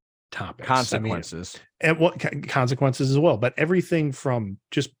topics, Consequences. And what consequences as well, but everything from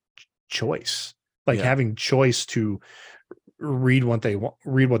just choice, like having choice to read what they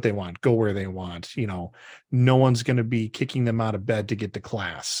want, go where they want, no one's going to be kicking them out of bed to get to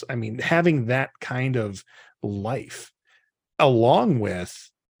class. I mean, having that kind of life along with,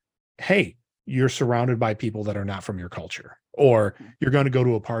 hey, you're surrounded by people that are not from your culture, or you're going to go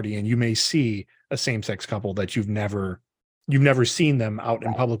to a party and you may see a same-sex couple that you've never seen them out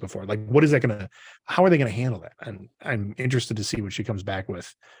in public before. Like, how are they going to handle that? And I'm interested to see what she comes back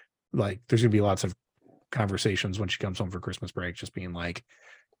with. Like, there's going to be lots of conversations when she comes home for Christmas break, just being like,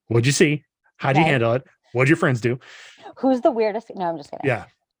 what'd you see? How'd you handle it? What'd your friends do? Who's the weirdest? No, I'm just kidding. Yeah.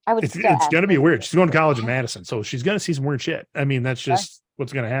 I would it's going to be weird. She's going to college in Madison, so she's going to see some weird shit. I mean, that's just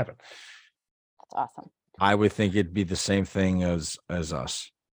what's going to happen. That's awesome. I would think it'd be the same thing as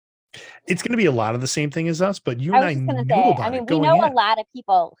us. It's going to be a lot of the same thing as us, but you and I knew about it. We know a lot of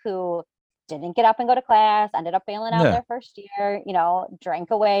people who didn't get up and go to class, ended up failing out their first year,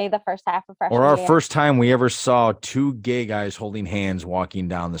 drank away the first half of freshman year. Or our first time we ever saw 2 gay guys holding hands walking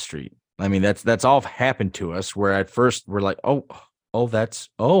down the street. I mean, that's all happened to us, where at first we're like,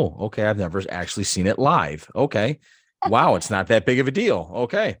 okay, I've never actually seen it live. Okay. Wow, it's not that big of a deal.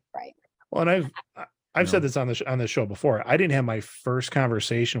 Okay. Right. Well, and I've said this on the show before. I didn't have my first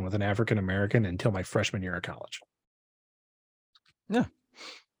conversation with an African American until my freshman year of college. Yeah.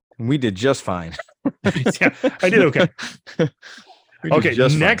 We did just fine. Yeah, I did okay. Okay,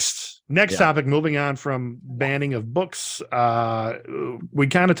 next topic, moving on from banning of books. We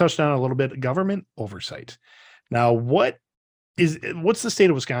kind of touched on a little bit government oversight. Now, what's the state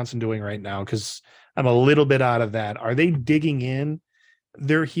of Wisconsin doing right now? Because I'm a little bit out of that. Are they digging in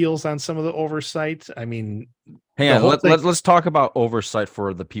their heels on some of the oversight? I mean, hang on, let's talk about oversight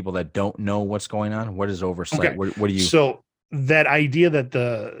for the people that don't know what's going on. What is oversight? Okay. What do you so that idea that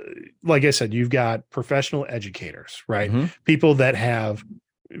like I said, you've got professional educators, right? Mm-hmm. People that have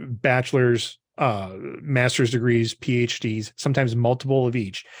bachelor's, master's degrees, PhDs, sometimes multiple of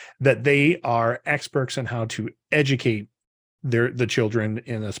each, that they are experts on how to educate the children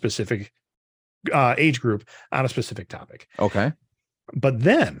in a specific age group on a specific topic. Okay. But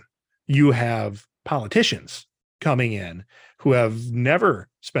then you have politicians coming in who have never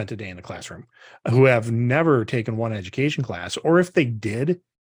spent a day in the classroom, who have never taken one education class, or if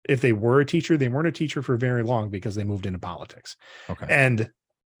they were a teacher, they weren't a teacher for very long because they moved into politics. Okay. And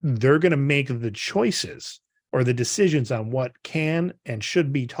they're going to make the choices or the decisions on what can and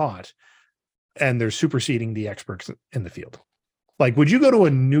should be taught. And they're superseding the experts in the field. Like, would you go to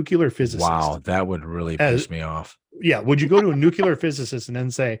a nuclear physicist? Wow, that would really piss me off. Yeah. Would you go to a nuclear physicist and then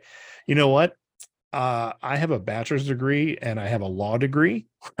say, you know what? I have a bachelor's degree and I have a law degree.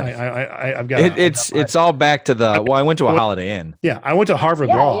 I've got it's all back to I went to a Holiday Inn. Yeah, I went to Harvard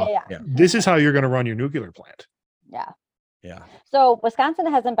Law. Yeah. This is how you're going to run your nuclear plant. Yeah. Yeah. So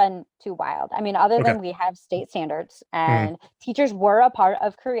Wisconsin hasn't been too wild. I mean, other than we have state standards and teachers were a part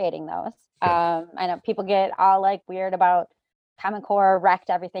of creating those. I know people get all like weird about Common Core wrecked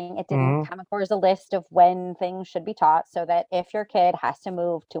everything. It didn't. Common Core is a list of when things should be taught so that if your kid has to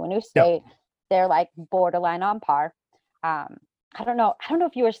move to a new state, they're like borderline on par. I don't know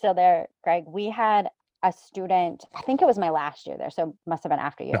if you were still there, Greg. We had a student, I think it was my last year there, so it must have been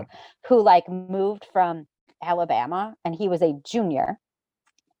after you, who like moved from Alabama, and he was a junior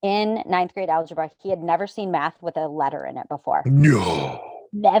in 9th grade algebra. He had never seen math with a letter in it before. No.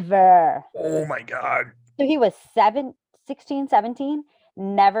 Never. Oh my God. So he was 16, 17,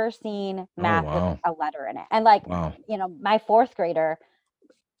 never seen math with a letter in it. And like, my 4th grader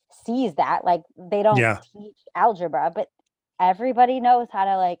sees that, like they don't teach algebra, but everybody knows how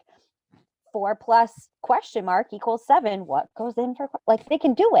to like 4 plus question mark equals 7. What goes in for, like, they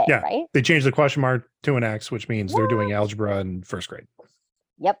can do it, right? They change the question mark to an X, which means they're doing algebra in 1st grade.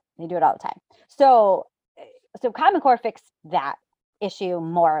 Yep. They do it all the time. So Common Core fixed that issue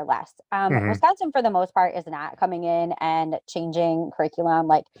more or less. Wisconsin, for the most part, is not coming in and changing curriculum.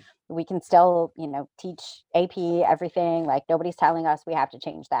 Like, we can still, teach AP, everything. Like, nobody's telling us we have to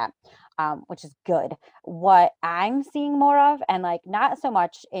change that, which is good. What I'm seeing more of, and like not so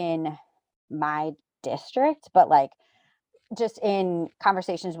much in my district, but like just in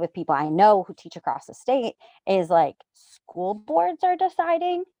conversations with people I know who teach across the state, is like school boards are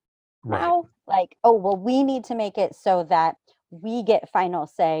deciding now, like, oh, well, we need to make it so that we get final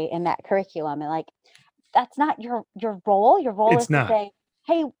say in that curriculum. And like, that's not your role. Your role is to say,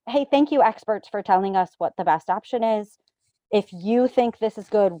 hey, thank you, experts, for telling us what the best option is. If you think this is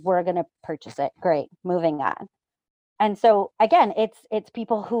good, we're going to purchase it. Great. Moving on. And so again, it's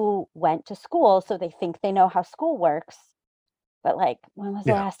people who went to school, so they think they know how school works. But like, when was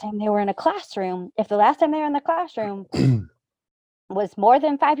the last time they were in a classroom? If the last time they were in the classroom was more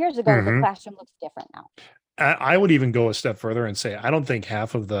than 5 years ago, the classroom looks different now. I would even go a step further and say, I don't think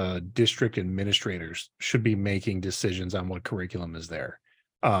half of the district administrators should be making decisions on what curriculum is there.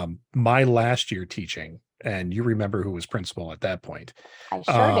 My last year teaching, and you remember who was principal at that point. I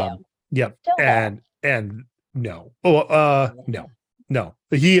sure do. Yep. And no. No.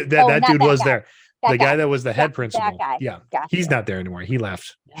 That dude was there. The guy that was the head principal. That guy. Yeah. Gotcha. He's not there anymore. He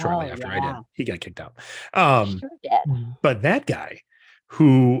left shortly after I did. He got kicked out. Sure did. But that guy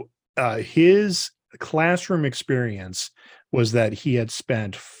who his classroom experience was that he had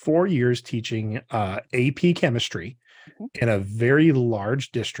spent 4 years teaching AP chemistry in a very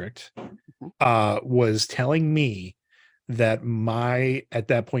large district, was telling me that at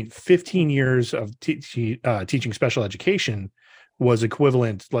that point, 15 years of teaching special education was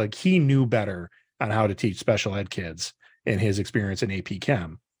equivalent. Like, he knew better on how to teach special ed kids in his experience in AP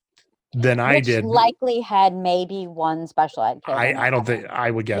Chem than I did. Likely had maybe one special ed kid. I don't think, I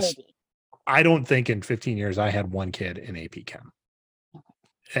would guess. Maybe. I don't think in 15 years I had one kid in AP Chem.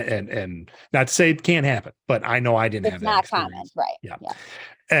 And not to say it can't happen, but I know I didn't have that experience. It's not common, right?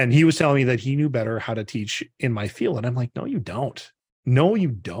 Yeah. And he was telling me that he knew better how to teach in my field. And I'm like, no, you don't. No, you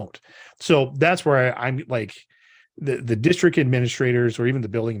don't. So that's where I'm like, the district administrators or even the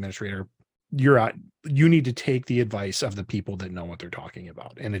building administrator, you need to take the advice of the people that know what they're talking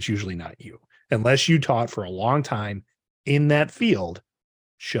about. And it's usually not you. Unless you taught for a long time in that field,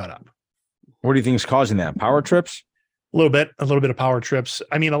 shut up. What do you think is causing that? Power trips? A little bit of power trips.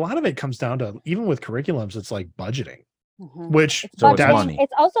 I mean, a lot of it comes down to, even with curriculums, it's like budgeting, which It's So it's budgeting. money.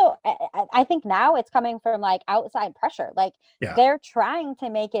 It's also, I think now it's coming from like outside pressure. Like Yeah. they're trying to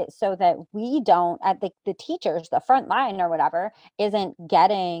make it so that we don't, at the teachers, the front line or whatever, isn't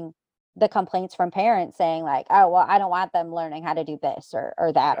getting the complaints from parents saying like, oh, well, I don't want them learning how to do this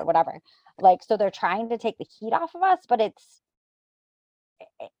or that or whatever. Like, so they're trying to take the heat off of us, but it's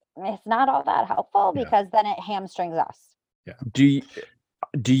not all that helpful because then it hamstrings us. Yeah.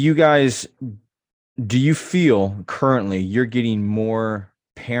 Do you guys, do you feel currently you're getting more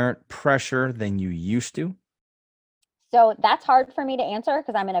parent pressure than you used to? So that's hard for me to answer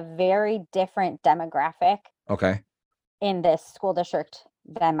because I'm in a very different demographic Okay. in this school district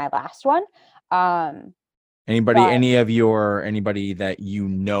than my last one. Anybody, But anybody that you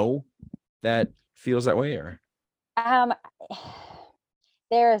know that feels that way, or? um,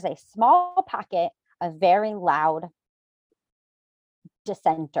 there is a small pocket of very loud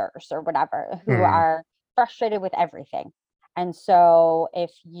dissenters or whatever who are frustrated with everything. And so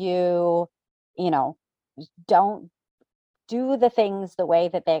if you don't do the things the way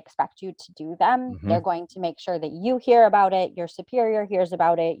that they expect you to do them, they're going to make sure that you hear about it, your superior hears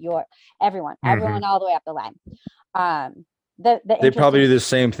about it, everyone all the way up the line. They probably do the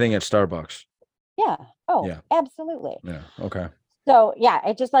same thing at Starbucks. Yeah. Oh, yeah, absolutely. Yeah. Okay. So yeah,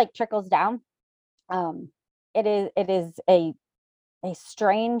 it just like trickles down. It is a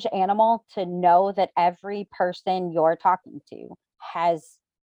strange animal to know that every person you're talking to has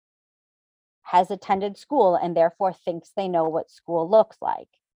attended school and therefore thinks they know what school looks like.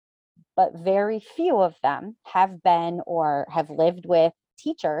 But very few of them have been or have lived with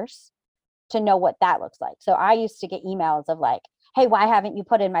teachers to know what that looks like. So I used to get emails of like, hey, why haven't you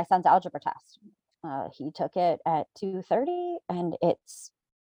put in my son's algebra test? He took it at 2:30 and it's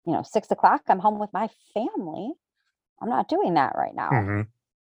 6:00. I'm home with my family. I'm not doing that right now.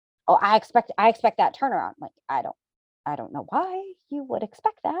 Oh, I expect that turnaround. Like, I don't know why you would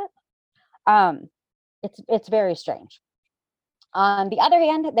expect that. It's very strange. On the other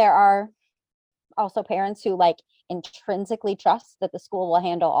hand, there are also parents who like intrinsically trust that the school will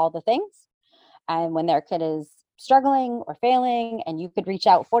handle all the things. And when their kid is struggling or failing, and you could reach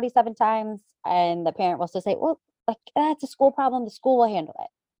out 47 times, and the parent will still say, well, like, that's a school problem. The school will handle it.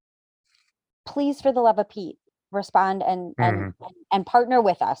 Please, for the love of Pete, respond and partner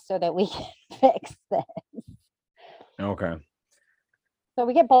with us so that we can fix this. Okay. So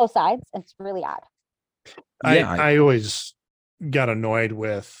we get both sides. It's really odd. I always got annoyed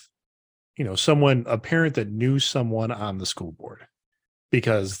with, a parent that knew someone on the school board,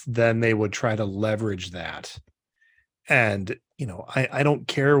 because then they would try to leverage that. And, I don't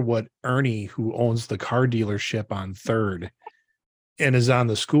care what Ernie, who owns the car dealership on 3rd and is on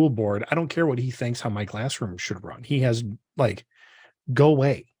the school board, I don't care what he thinks how my classroom should run. He has like, go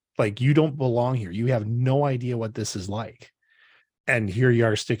away. Like, you don't belong here. You have no idea what this is like. And here you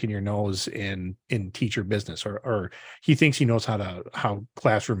are sticking your nose in teacher business, or he thinks he knows how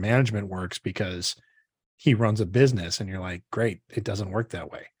classroom management works because he runs a business, and you're like, great, it doesn't work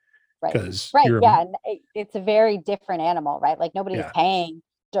that way. Right. Because Yeah. It's a very different animal, right? Like nobody's paying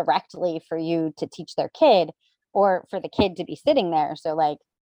directly for you to teach their kid or for the kid to be sitting there. So like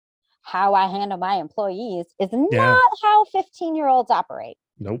how I handle my employees is not how 15-year-olds operate.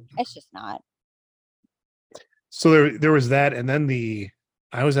 Nope. It's just not. So there was that. And then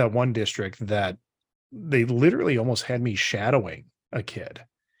I was at one district that they literally almost had me shadowing a kid,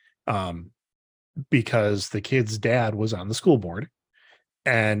 because the kid's dad was on the school board,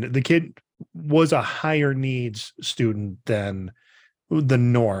 and the kid was a higher needs student than the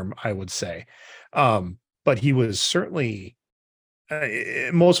norm, I would say. But he was certainly,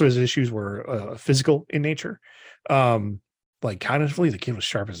 most of his issues were physical in nature. Like cognitively, the kid was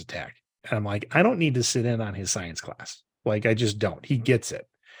sharp as a tack. And I'm like, I don't need to sit in on his science class. Like, I just don't. He gets it.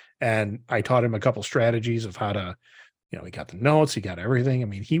 And I taught him a couple strategies of how to, he got the notes, he got everything. I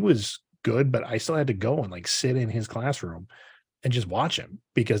mean, he was good, but I still had to go and like sit in his classroom and just watch him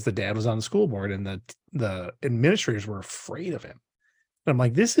because the dad was on the school board and the administrators were afraid of him. And I'm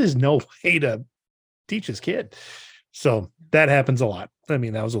like, this is no way to teach his kid. So that happens a lot. I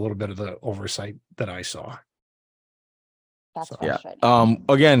mean, that was a little bit of the oversight that I saw. That's So, frustrating.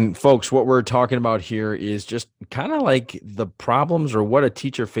 Again, folks, what we're talking about here is just kind of like the problems or what a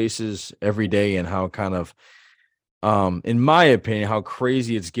teacher faces every day and how kind of in my opinion, how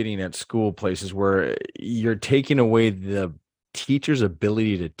crazy it's getting at school places where you're taking away the teacher's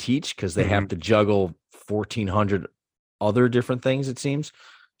ability to teach because they have to juggle 1,400 other different things, it seems.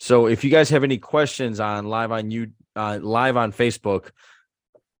 So if you guys have any questions on live on Facebook,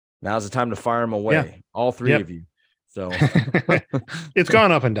 now's the time to fire them away. Yeah. All three of you. So it's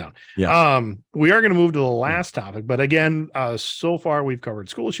gone up and down. Yes. We are going to move to the last topic, but again, so far we've covered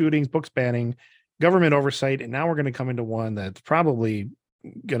school shootings, books banning, government oversight, and now we're going to come into one that's probably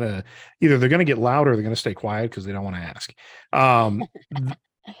gonna either they're going to get loud or they're going to stay quiet because they don't want to ask.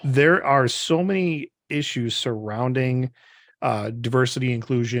 There are so many issues surrounding diversity,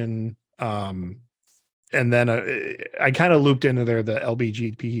 inclusion, and then I kind of looped into there the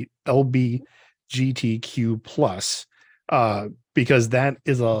LBGTQ plus, because that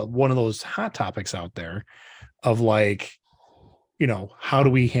is one of those hot topics out there of like, how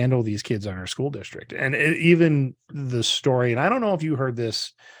do we handle these kids in our school district? And even the story, and I don't know if you heard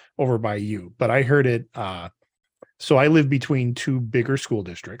this over by you, but I heard it. So I live between two bigger school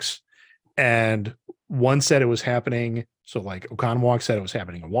districts, and one said it was happening. So like Oconomowoc said it was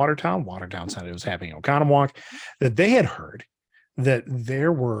happening in Watertown. Watertown said it was happening in Oconomowoc. That they had heard that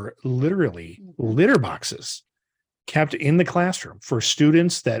there were literally litter boxes kept in the classroom for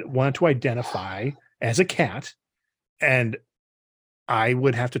students that wanted to identify as a cat. And I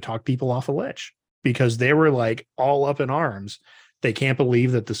would have to talk people off a ledge because they were like all up in arms. They can't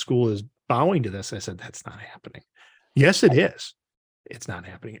believe that the school is bowing to this. I said, that's not happening. Yes, it is. It's not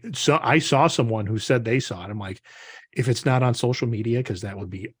happening. So I saw someone who said they saw it. I'm like, if it's not on social media, because that would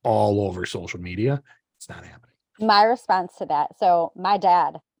be all over social media, it's not happening. My response to that. So my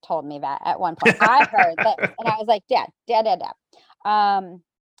dad told me that at one point. I heard that, and I was like, Dad.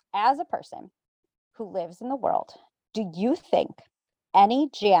 As a person who lives in the world, do you think any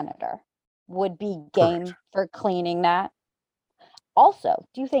janitor would be game Correct. for cleaning that? Also,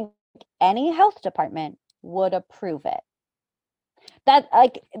 do you think any health department would approve it?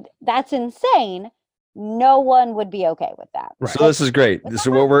 That's insane. No one would be okay with that. Right. So this is great. It's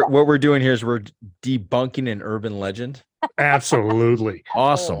So what we're doing here is we're debunking an urban legend. Absolutely.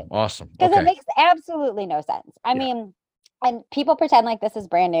 Awesome. Because Okay. it makes absolutely no sense. I mean, and people pretend like this is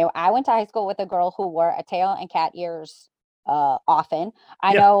brand new. I went to high school with a girl who wore a tail and cat ears often.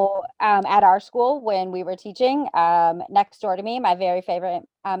 I know at our school when we were teaching, next door to me, my very favorite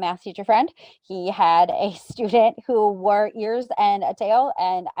math teacher friend, he had a student who wore ears and a tail,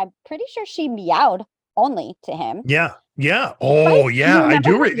 and I'm pretty sure she meowed only to him. Yeah. Yeah. Oh, Right? yeah. I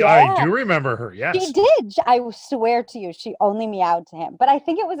do. I do Yeah. remember her. Yes. She did. I swear to you, she only meowed to him. But I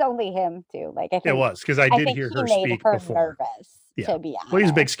think it was only him too. Like I It think was because I did hear he her made speak her before. nervous Yeah. to be honest. Well,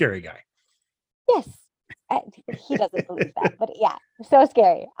 he's a big scary guy. Yes. He doesn't believe that, but yeah, so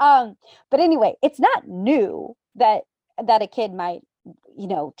scary. But anyway, it's not new that a kid might,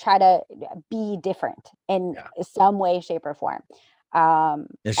 try to be different in some way, shape, or form.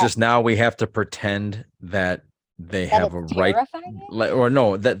 It's just now we have to pretend that they have a right, or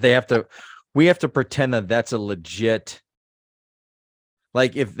no, that they have to. We have to pretend that that's a legit.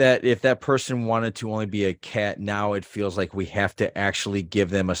 Like if that person wanted to only be a cat, now it feels like we have to actually give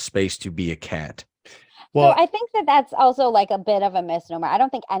them a space to be a cat. Well, so I think that that's also like a bit of a misnomer. I don't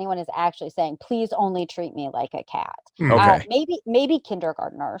think anyone is actually saying, please only treat me like a cat. Okay. Maybe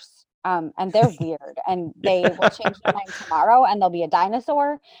kindergartners. And they're weird and they will change their mind tomorrow and they'll be a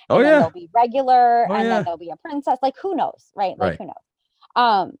dinosaur and then they'll be regular and then they'll be a princess. Like who knows, right? Like who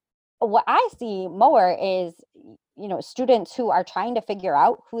knows? What I see more is, students who are trying to figure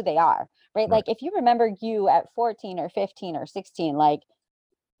out who they are, right? Like if you remember you at 14 or 15 or 16, like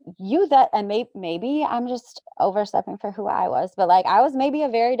and maybe I'm just overstepping for who I was, but like I was maybe a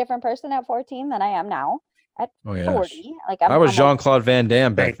very different person at 14 than I am now at 40. Like I was Jean-Claude Van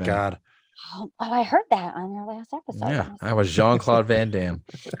Damme back then. Thank God. Oh, I heard that on your last episode. Yeah, I was Jean-Claude Van Damme.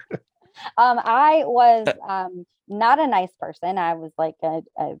 I was not a nice person. I was like I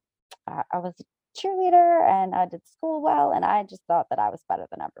was a cheerleader and I did school well, and I just thought that I was better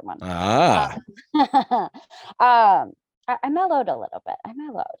than everyone. I mellowed a little bit. I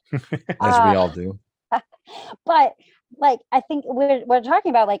mellowed. As we all do. But like I think we're talking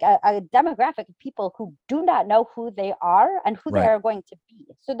about like a demographic of people who do not know who they are and who they are going to be.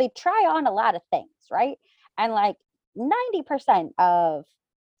 So they try on a lot of things, right? And like 90% of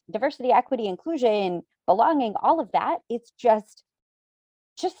diversity, equity, inclusion, belonging, all of that, it's just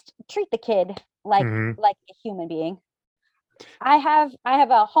treat the kid like a human being. I have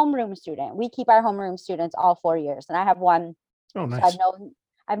a homeroom student. We keep our homeroom students all 4 years, and I have one. Oh, So nice.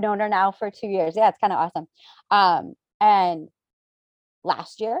 I've known her now for 2 years. Yeah, it's kind of awesome. And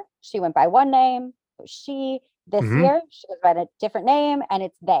last year she went by one name. It was she. This Hmm. year she goes by a different name, and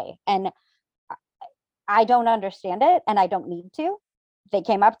it's they. And I don't understand it, and I don't need to. They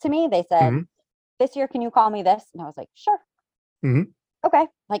came up to me. They said, Hmm. "This year, can you call me this?" And I was like, "Sure, Hmm. okay."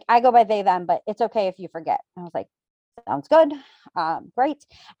 Like I go by they them, but it's okay if you forget. And I was like, sounds good. Great.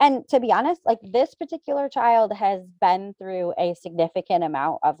 And to be honest, like this particular child has been through a significant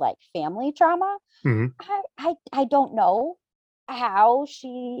amount of like family trauma. Hmm. I don't know how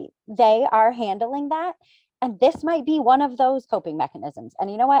they are handling that. And this might be one of those coping mechanisms. And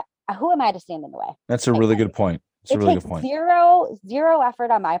you know what? Who am I to stand in the way? That's a Like really good point. It's a it really takes good point. zero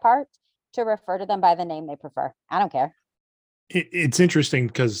effort on my part to refer to them by the name they prefer. I don't care. It's interesting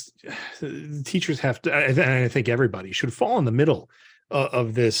because teachers have to, I think everybody should fall in the middle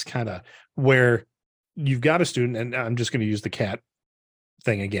of this kind of where you've got a student, and I'm just going to use the cat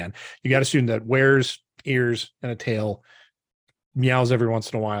thing again. You got a student that wears ears and a tail, meows every once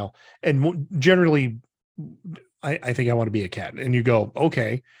in a while, and generally, I think I want to be a cat. And you go,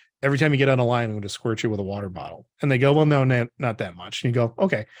 okay. Every time you get on a line, I'm going to squirt you with a water bottle. And they go, well, no, not that much. And you go,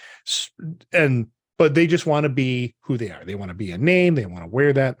 okay. And but they just want to be who they are. They want to be a name. They want to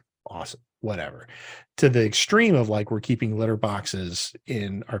wear that. Awesome. Whatever. To the extreme of like we're keeping litter boxes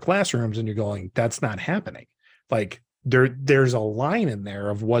in our classrooms, and you're going, that's not happening. Like there's a line in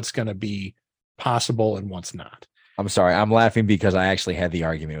there of what's going to be possible and what's not. I'm sorry. I'm laughing because I actually had the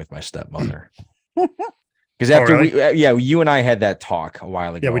argument with my stepmother. Because Oh, after really? yeah, you and I had that talk a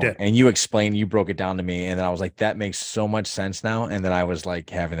while Yeah, we ago, did. and you broke it down to me, and then I was like, that makes so much sense now. And then I was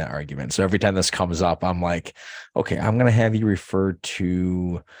like having that argument. So every time this comes up, I'm like, okay, I'm gonna have you refer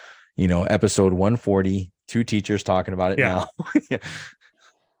to, episode 140, two teachers talking about it Yeah. now. Yeah.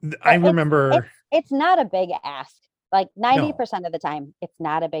 I It's remember. it's not a big ask. Like No. 90% of the time, it's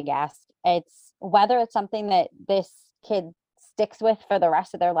not a big ask. It's whether it's something that this kid sticks with for the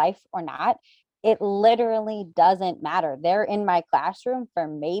rest of their life or not. It literally doesn't matter. They're in my classroom for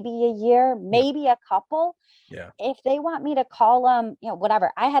maybe a year, Yeah. maybe a couple. Yeah. If they want me to call them,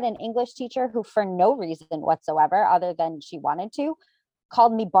 whatever. I had an English teacher who, for no reason whatsoever, other than she wanted to,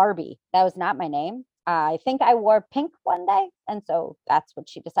 called me Barbie. That was not my name. I think I wore pink one day. And so that's what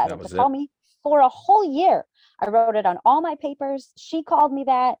she That decided to was call it. me for a whole year. I wrote it on all my papers. She called me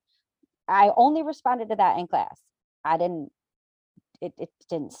that. I only responded to that in class. I didn't, it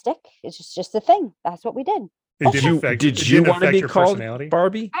didn't stick. It's just a thing. That's what we did. It Did didn't Okay. you affect did it you didn't want to affect be your called personality.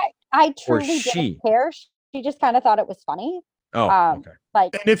 Barbie I or truly didn't she? care. She just kind of thought it was funny. Oh, Um, okay.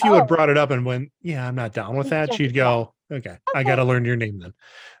 like, And if you had oh, brought it up and went, yeah, I'm not down with that, just she'd yeah, go, okay, I got okay. to learn your name then.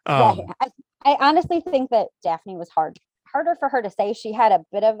 Right. Um, I honestly think that Daphne was harder for her to say. She had a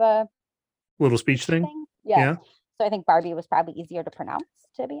bit of a Little speech speech thing. thing. Yeah. Yeah. So I think Barbie was probably easier to pronounce,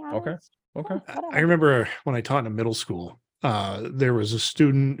 to be Okay. honest. Okay. Yeah, I whatever. remember when I taught in middle school, there was a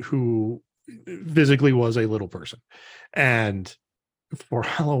student who physically was a little person. And for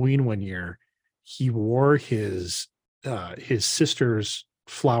Halloween one year, he wore his sister's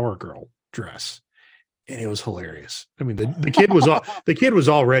flower girl dress, and it was hilarious. I mean, the kid was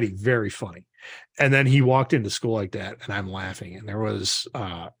already very funny, and then he walked into school like that, and I'm laughing. And there was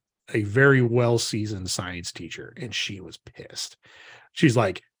a very well seasoned science teacher, and she was pissed. She's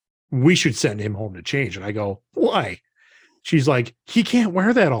like, "We should send him home to change." And I go, "Why?" She's like, "He can't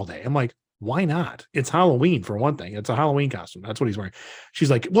wear that all day." I'm like, "Why not? It's Halloween for one thing. It's a Halloween costume. That's what he's wearing."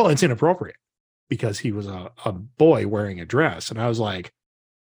 She's like, "Well, it's inappropriate because he was a boy wearing a dress." And I was like,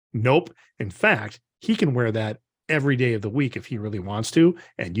 "Nope. In fact, he can wear that every day of the week if he really wants to,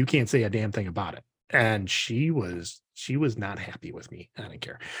 and you can't say a damn thing about it." And she was not happy with me. I didn't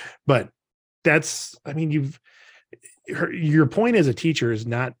care. But I mean, your point as a teacher is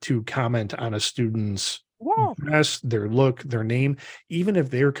not to comment on a student's Yes. dress, their look, their name, even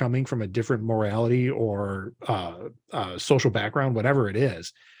if they're coming from a different morality or social background, whatever it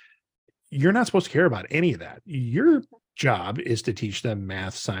is. You're not supposed to care about any of that. Your job is to teach them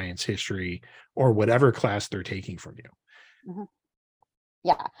math, science, history, or whatever class they're taking from you. Mhm.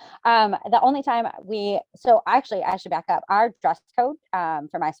 Yeah. The only time so actually, I should back up. Our dress code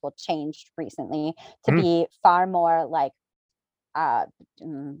for my school changed recently to Mm, be far more like uh,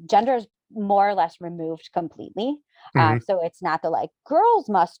 gender's more or less removed completely. mhm. So it's not the like girls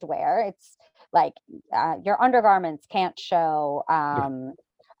must wear. It's like your undergarments can't show Yeah.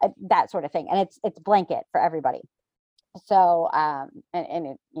 that sort of thing, and it's blanket for everybody. So and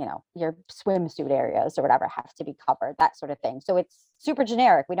it, your swimsuit areas or whatever have to be covered, that sort of thing. So it's super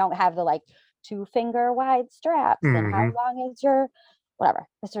generic. We don't have the like 2-finger wide straps and how Mhm. long is your whatever.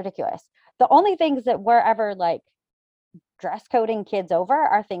 It's ridiculous. The only things that we're ever like dress coding kids over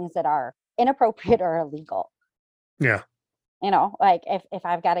are things that are inappropriate or illegal. Yeah. Like if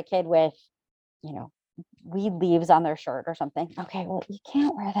I've got a kid with, weed leaves on their shirt or something. Okay, well, you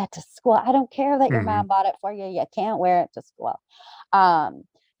can't wear that to school. I don't care that your Mhm. mom bought it for you. You can't wear it to school.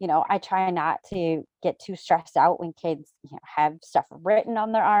 I try not to get too stressed out when kids have stuff written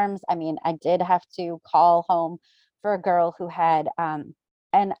on their arms. I mean, I did have to call home for a girl who had,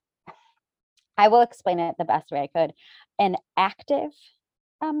 and I will explain it the best way I could, an active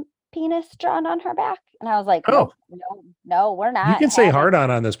um, penis drawn on her back. And I was like, Oh, nope, no, no, we're you not can say having. hard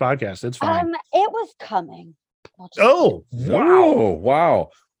on this podcast. It's fine. It was coming. We'll just say Oh, wow. Oh, wow.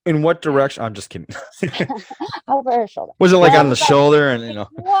 In what direction? I'm just kidding. over her shoulder. Was it like No, on I the was like, shoulder and Or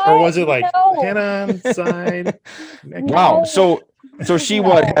what? was it like No, head on side? Neck wow. on? no, So she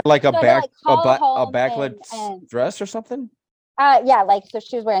what no. had like So I had to like call a home backlit and dress or something? yeah, like so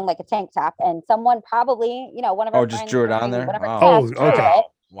she was wearing like a tank top and someone probably, one of Oh, her just friends drew it on during there. one of her Oh, Oh, tests drew okay. it.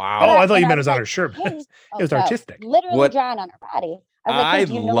 wow. And Oh, Wow. I thought you I meant it was was on like, her shirt. hey, It oh was no, artistic. literally What drawn on her body. I was like, hey, I'd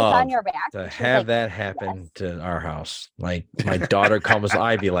do you know what's on love your back? to And she was have like, that yes. happen to our house. Like my daughter comes,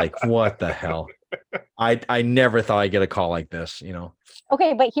 I'd be like, what the hell? I never thought I'd get a call like this,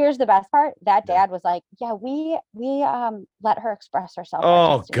 Okay, but here's the best part. That Yeah. dad was like, yeah, we let her express herself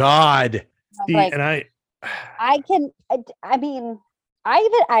Oh artistically. God. I was See, like, and I can, I mean,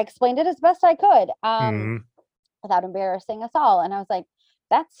 I explained it as best I could, Mhm. without embarrassing us all. And I was like,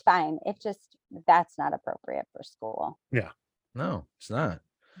 that's fine. That's not appropriate for school. Yeah. No, it's not.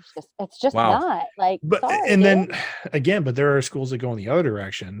 It's just Wow. not like, But sorry, and dude. then again, but there are schools that go in the other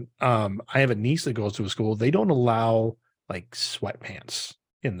direction. I have a niece that goes to a school. They don't allow like sweatpants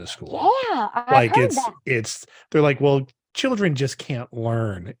in the school. Yeah, I've Like heard that. it's they're like, well, children just can't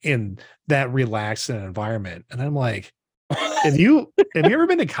learn in that relaxed environment. And I'm like, have you ever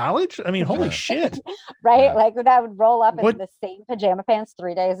been to college? I mean, holy Yeah. shit. Right? Yeah. Like when I would roll up in What the same pajama pants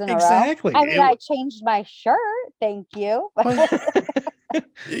 3 days in a row. exactly? I mean, I changed my shirt. Thank you. Well,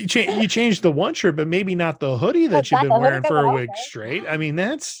 you changed the one shirt, but maybe not the hoodie But that you've not been the hoodie wearing that for went a over week it. straight. I mean,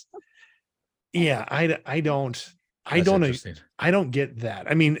 yeah, I That's don't, interesting. I don't get that.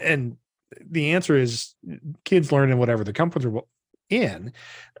 I mean, and the answer is kids learn in whatever they're comfortable in.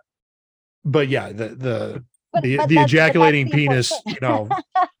 But yeah, the That's ejaculating the important penis, thing.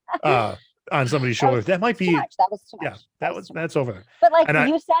 on somebody's That shoulder, was that might too be, much. That was too yeah, much. That was too much. that's over there. But like And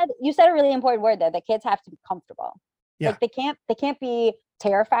you said a really important word there. The kids have to be comfortable. yeah, Like they can't be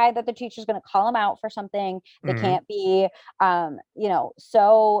terrified that the teacher's going to call them out for something. They mhm, can't be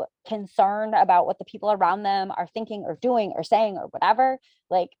so concerned about what the people around them are thinking or doing or saying or whatever.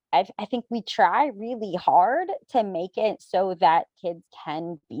 Like I think we try really hard to make it so that kids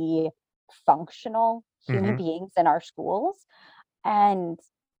can be functional human mhm, beings in our schools. And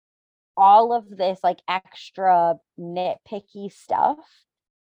all of this like extra nitpicky stuff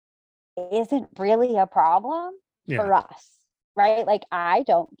isn't really a problem yeah, for us, right? Like I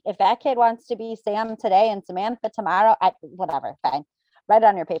don't, if that kid wants to be Sam today and Samantha tomorrow, whatever, fine. Write it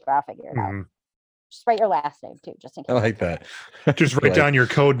on your paper, I'll figure it out. mhm. Just write your last name too, just in I case I like forget. that. Just write Like, down your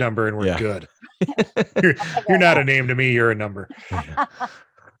code number and we're yeah. good. You're, I'll figure you're it not a out. name to me. You're a number.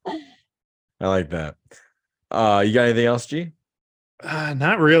 I like that. You got anything else, G?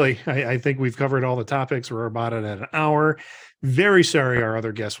 Not really. I think we've covered all the topics. We're about at an hour. Very sorry our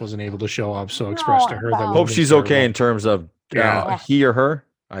other guest wasn't able to show up. So express to No, her that well, would have Hope been she's okay terrible. in terms of Yeah, yeah, he or her.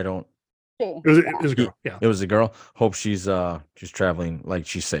 I don't. she, it yeah, was a girl. Yeah. It was a girl. Hope she's traveling, like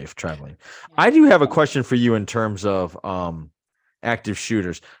she's safe traveling. yeah. I do have a Thank question for you in terms of active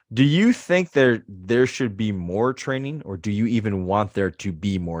shooters. Do you think there should be more training, or do you even want there to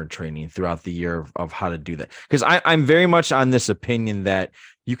be more training throughout the year of how to do that? Because I'm very much on this opinion that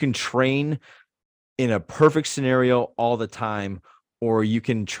you can train in a perfect scenario all the time, or you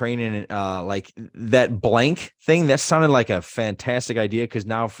can train in like that blank thing. That sounded like a fantastic idea, because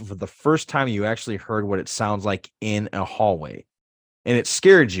now for the first time you actually heard what it sounds like in a hallway, and it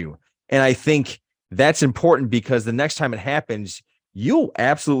scared you. And I think that's important, because the next time it happens, you'll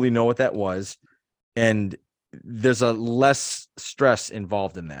absolutely know what that was, and there's a less stress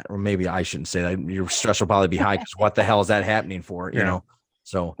involved in that. Or maybe I shouldn't say that. Your stress will probably be high, because what the hell is that happening for? Yeah.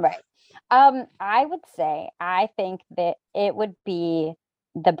 So right. I would say I think that it would be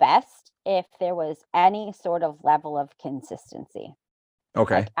the best if there was any sort of level of consistency.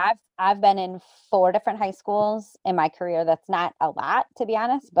 okay, Like I've been in 4 different high schools in my career. That's not a lot, to be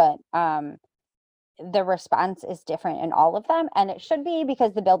honest, but the response is different in all of them, and it should be,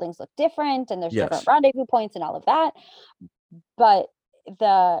 because the buildings look different and there's different yes, rendezvous points and all of that. But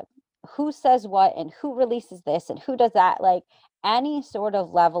the who says what and who releases this and who does that, like any sort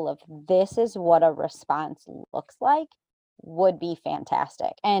of level of this is what a response looks like would be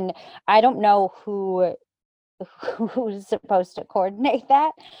fantastic. And I don't know who's supposed to coordinate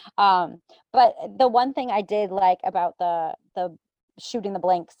that. But the one thing I did like about the shooting the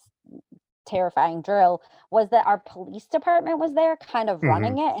blanks terrifying drill was that our police department was there kind of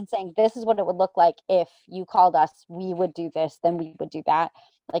running it and saying, this is what it would look like if you called us, we would do this, then we would do that.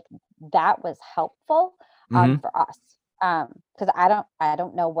 Like that was helpful for us. Because I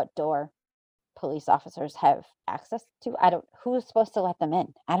don't know what door police officers have access to. Who's supposed to let them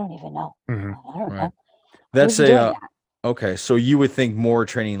in? I don't even know. I don't know. That's Who's doing that? Okay. So you would think more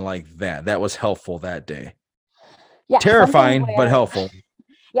training like that was helpful that day. Yeah. Terrifying, but helpful.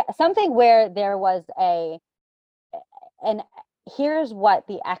 Yeah. Something where there was and here's what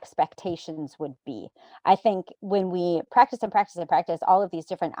the expectations would be. I think when we practice and practice and practice all of these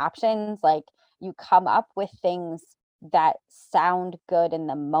different options, like you come up with things that sound good in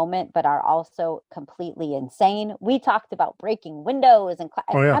the moment, but are also completely insane. We talked about breaking windows and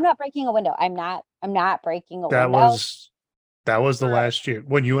I'm not breaking a window. I'm not breaking a window. That was the last year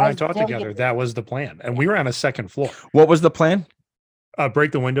when you and I talked together. That was the plan. And we were on a second floor. What was the plan?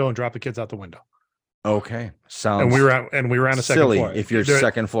 Break the window and drop the kids out the window. Okay. Sounds and we were on a second silly floor. If you're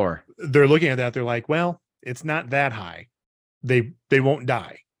second floor. They're looking at that. They're like, well, it's not that high. They won't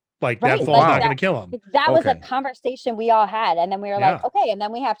die. Like that fall's not going to kill them. That was a conversation we all had. And then we were like, okay. And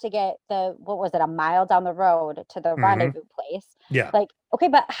then we have to get a mile down the road to the rendezvous place. Yeah. Like, okay,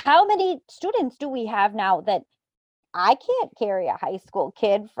 but how many students do we have now that I can't carry a high school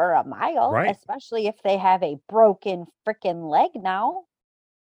kid for a mile, especially if they have a broken freaking leg now?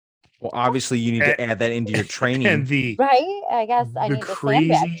 Well, obviously you need to add that into your training. And I guess I need to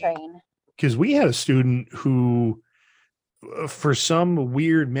sandbag train. Because we had a student who, for some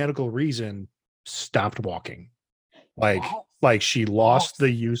weird medical reason, stopped walking. Like she lost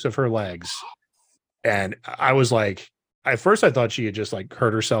the use of her legs. And I was like, at first I thought she had just like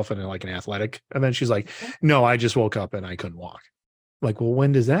hurt herself in like an athletic. And then she's like, no, I just woke up and I couldn't walk. Like, well,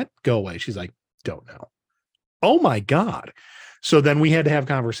 when does that go away? She's like, don't know. Oh my God. So then we had to have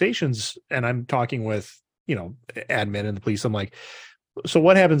conversations, and I'm talking with, admin and the police. I'm like, so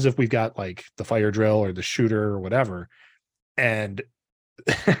what happens if we've got like the fire drill or the shooter or whatever? And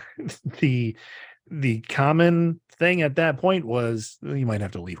the common thing at that point was, you might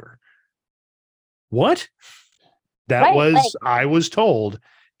have to leave her. What? That was, I was told,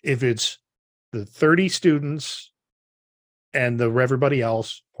 if it's the 30 students and everybody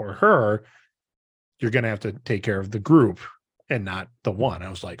else or her, you're going to have to take care of the group and not the one. I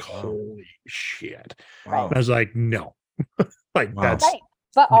was like, holy shit. Wow. And I was like, no. That's right.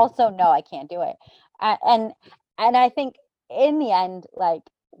 But also, no, I can't do it. And I think in the end, like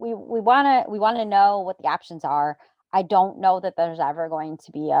we want to know what the options are. I don't know that there's ever going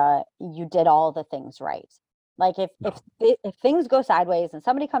to be you did all the things right. Like if things go sideways and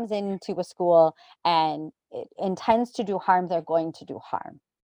somebody comes into a school and it intends to do harm, they're going to do harm.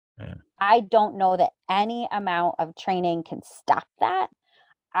 Yeah. I don't know that any amount of training can stop that.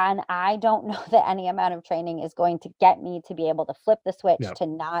 And I don't know that any amount of training is going to get me to be able to flip the switch to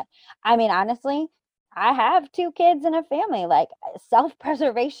not. I mean, honestly, I have 2 kids in a family. Like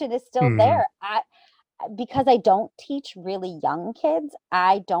self-preservation is still there. Because I don't teach really young kids,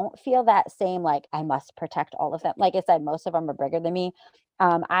 I don't feel that same, like I must protect all of them. Like I said, most of them are bigger than me.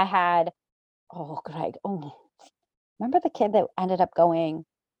 I had, Greg, remember the kid that ended up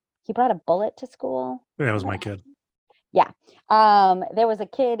he brought a bullet to school? That was my kid. Yeah. There was a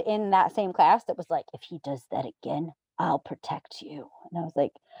kid in that same class that was like, if he does that again, I'll protect you. And I was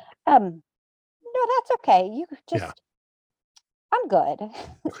like, no, that's okay. You just, I'm good.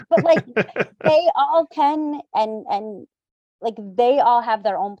 But like they all can and like they all have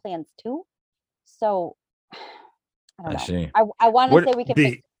their own plans too. So I don't know. See. I want to say we can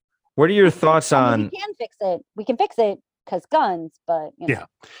fix it. What are your thoughts on we can fix it? We can fix it because guns, but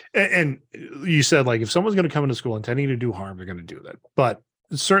and you said like if someone's going to come into school intending to do harm, they're going to do that. But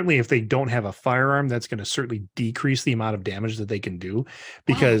certainly if they don't have a firearm, that's going to certainly decrease the amount of damage that they can do,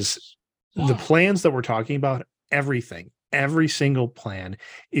 because the plans that we're talking about, every single plan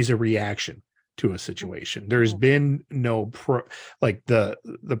is a reaction to a situation. There's been no the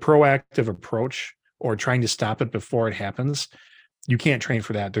proactive approach or trying to stop it before it happens. You can't train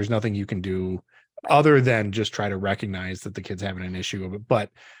for that. There's nothing you can do other than just try to recognize that the kid's having an issue of it. But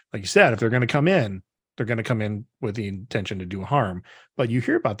like you said, if they're going to come in, they're going to come in with the intention to do harm. But you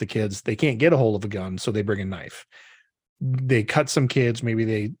hear about the kids, they can't get a hold of a gun, so they bring a knife. They cut some kids,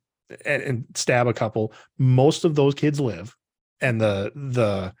 maybe and stab a couple. Most of those kids live, and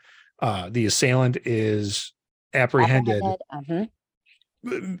the The assailant is apprehended.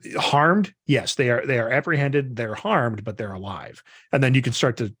 Harmed, yes, they are apprehended, they're harmed, but they're alive. And then you can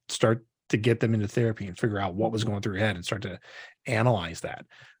start to get them into therapy and figure out what was going through your head and start to analyze that.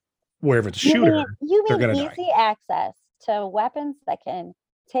 Where if it's a shooter, they're gonna die. Easy access to weapons that can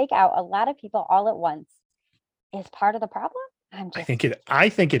take out a lot of people all at once is part of the problem? I think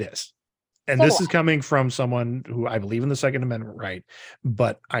it is. And So this do is coming from someone who I believe in the Second Amendment right,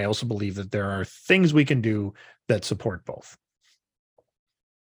 but I also believe that there are things we can do that support both.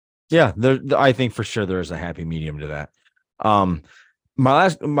 Yeah, I think for sure there is a happy medium to that. My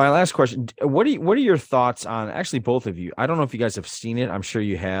last question, what are your thoughts on, actually both of you? I don't know if you guys have seen it. I'm sure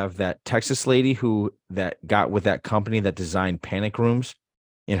you have, that Texas lady that got with that company that designed panic rooms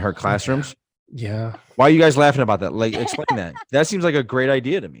in her classrooms. Yeah. Why are you guys laughing about that? Like, explain that. That seems like a great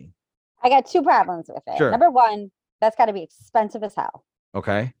idea to me. I got two problems with it. Sure. Number one, that's got to be expensive as hell.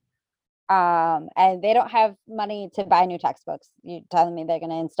 Okay. And they don't have money to buy new textbooks. You're telling me they're going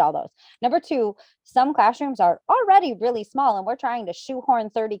to install those. Number two, some classrooms are already really small and we're trying to shoehorn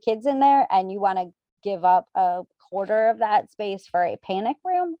 30 kids in there and you want to give up a quarter of that space for a panic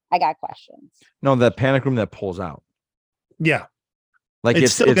room? I got questions. No, the panic room that pulls out. Yeah. Like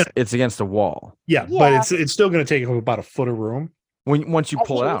it's against the wall. Yeah, but it's still going to take about a foot of room. Once you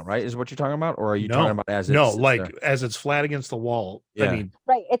pull it out, right? Is what you're talking about? Or are you talking about as it's flat against the wall? Yeah. I mean,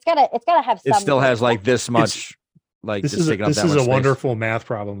 right. It's gotta have some. It still has like this much. Like this is a wonderful math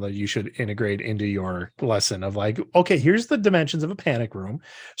problem that you should integrate into your lesson of like, okay, here's the dimensions of a panic room.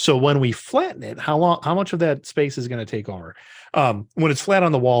 So when we flatten it, how much of that space is going to take over? When it's flat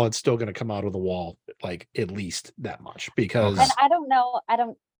on the wall, it's still going to come out of the wall like at least that much, because and I don't know.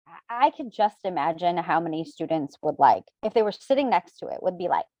 I could just imagine how many students would, like, if they were sitting next to it, would be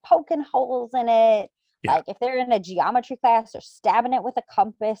like poking holes in it. Yeah. Like if they're in a geometry class, they're stabbing it with a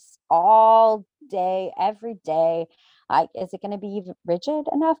compass all day, every day. Like, is it going to be rigid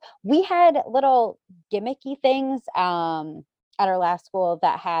enough? We had little gimmicky things at our last school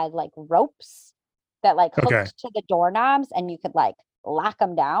that had like ropes that like hooked to the doorknobs and you could like lock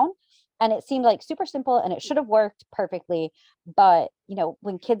them down. And it seemed like super simple and it should have worked perfectly. But, you know,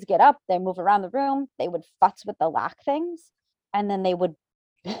 when kids get up, they move around the room, they would futz with the lock things. And then they would,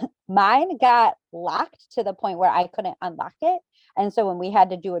 mine got locked to the point where I couldn't unlock it. And so when we had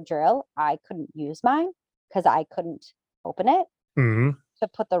to do a drill, I couldn't use mine because I couldn't open it to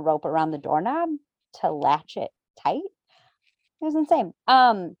put the rope around the doorknob to latch it tight. It was insane.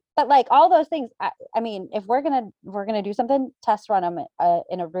 But like all those things, I mean, if we're gonna do something, test run them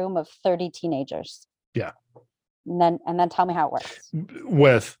in a room of 30 teenagers. Yeah. And then tell me how it works.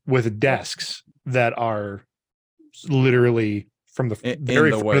 With desks that are literally from the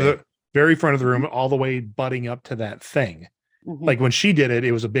very front of the room all the way butting up to that thing. Mm-hmm. Like when she did it,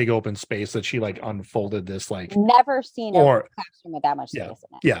 it was a big open space that she like unfolded this like. Never seen a classroom with that much space in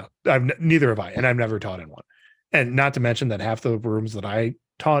it. Yeah, neither have I, and I've never taught in one. And not to mention that half the rooms that I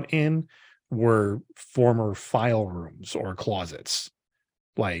taught in were former file rooms or closets.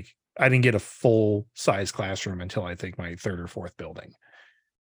 Like I didn't get a full size classroom until I think my third or fourth building.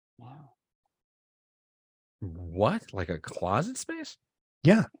 Wow. What? Like a closet space?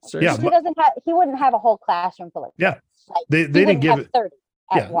 Yeah. Seriously? He wouldn't have a whole classroom full of kids. Yeah. Like, they didn't give it 30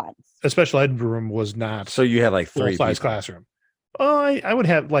 at once. A special ed room was not. So you had like 3 size classroom. Oh, I would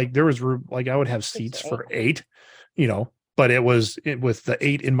have like there was room like I would have seats for 8, you know, but with the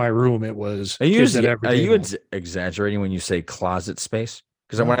 8 in my room, it was. Are you exaggerating when you say closet space?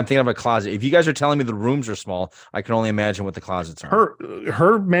 Because when I'm thinking of a closet, if you guys are telling me the rooms are small, I can only imagine what the closets are.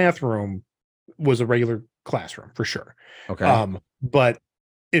 Her math room was a regular classroom for sure. Okay. But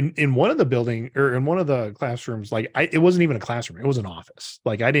in one of the classrooms, like it wasn't even a classroom, it was an office.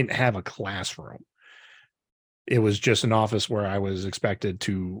 Like I didn't have a classroom. It was just an office where I was expected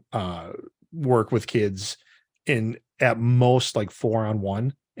to work with kids in at most like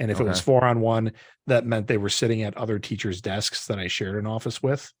 4-on-1. And if it was 4-on-1, that meant they were sitting at other teachers' desks that I shared an office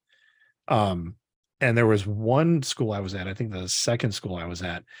with. And there was one school I was at, I think the second school I was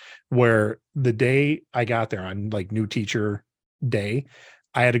at, where the day I got there on like new teacher day,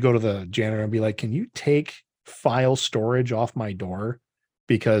 I had to go to the janitor and be like, can you take file storage off my door?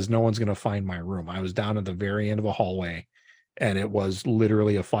 Because no one's going to find my room. I was down at the very end of a hallway and it was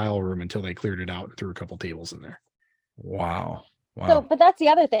literally a file room until they cleared it out and threw a couple tables in there. Wow. So, but that's the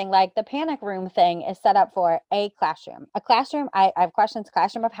other thing, like the panic room thing is set up for a classroom. I have questions,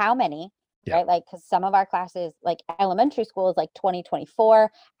 classroom of how many, right? Like, because some of our classes, like elementary school is like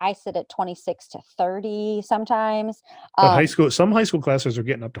 2024. I sit at 26 to 30 sometimes. But some high school classes are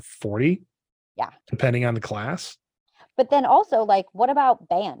getting up to 40. Yeah. Depending on the class. But then also, like, what about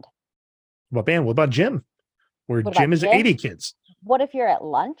band? What about gym? Where What gym about is gym? 80 kids. What if you're at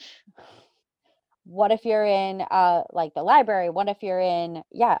lunch? What if you're in like the library? What if you're in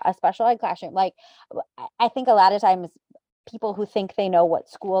a special ed classroom? Like I think a lot of times people who think they know what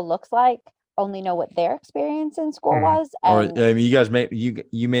school looks like only know what their experience in school was. Or And you guys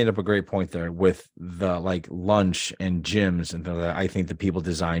made up a great point there with the like lunch and gyms and things like that. I think that people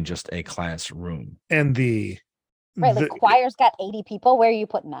design just a classroom. And right, like choir's got 80 people. Where are you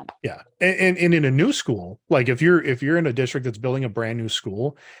putting them? Yeah. And in a new school, like if you're in a district that's building a brand new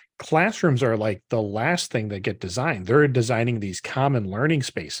school, classrooms are like the last thing that get designed. They're designing these common learning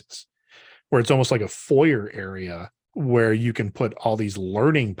spaces where it's almost like a foyer area where you can put all these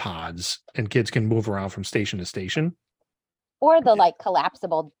learning pods and kids can move around from station to station. Or the like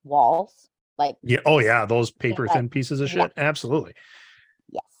collapsible walls. Like Yeah. Oh yeah. Those paper thin like, pieces of shit. Absolutely.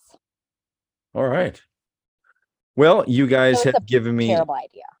 Yes. All right. Well, you guys have given me terrible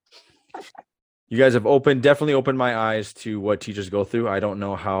idea. You guys have definitely opened my eyes to what teachers go through. I don't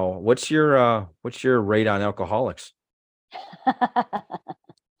know what's your rate on alcoholics?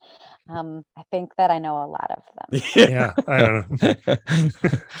 I think that I know a lot of them. Yeah. I don't know.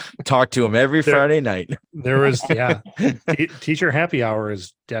 Talk to them every Friday night. There was, teacher happy hour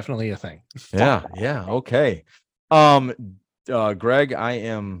is definitely a thing. Yeah. Okay. Greg,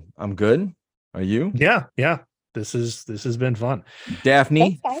 I'm good. Are you? Yeah. This has been fun.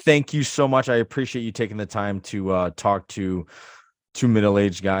 Daphne, Thanks, thank you so much. I appreciate you taking the time to talk to two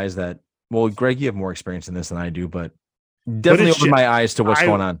middle-aged guys Greg, you have more experience in this than I do, but definitely opened my eyes to what's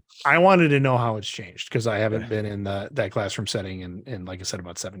going on. I wanted to know how it's changed because I haven't been in that classroom setting in like I said,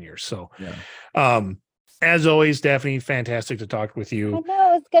 about 7 years. So, as always, Daphne, fantastic to talk with you. I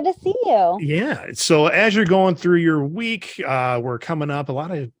know, it's good to see you. Yeah. So as you're going through your week, we're coming up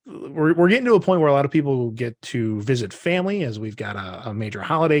we're getting to a point where a lot of people get to visit family as we've got a major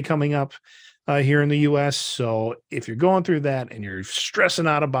holiday coming up here in the US. So if you're going through that and you're stressing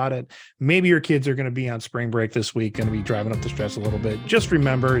out about it, maybe your kids are going to be on spring break this week, going to be driving up the stress a little bit. Just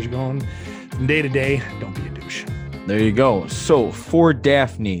remember, as you're going from day to day, don't be a douche. There you go. So for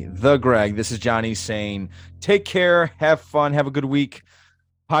Daphne, the Greg, this is Johnny saying, take care, have fun, have a good week.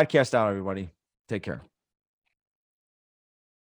 Podcast out, everybody. Take care.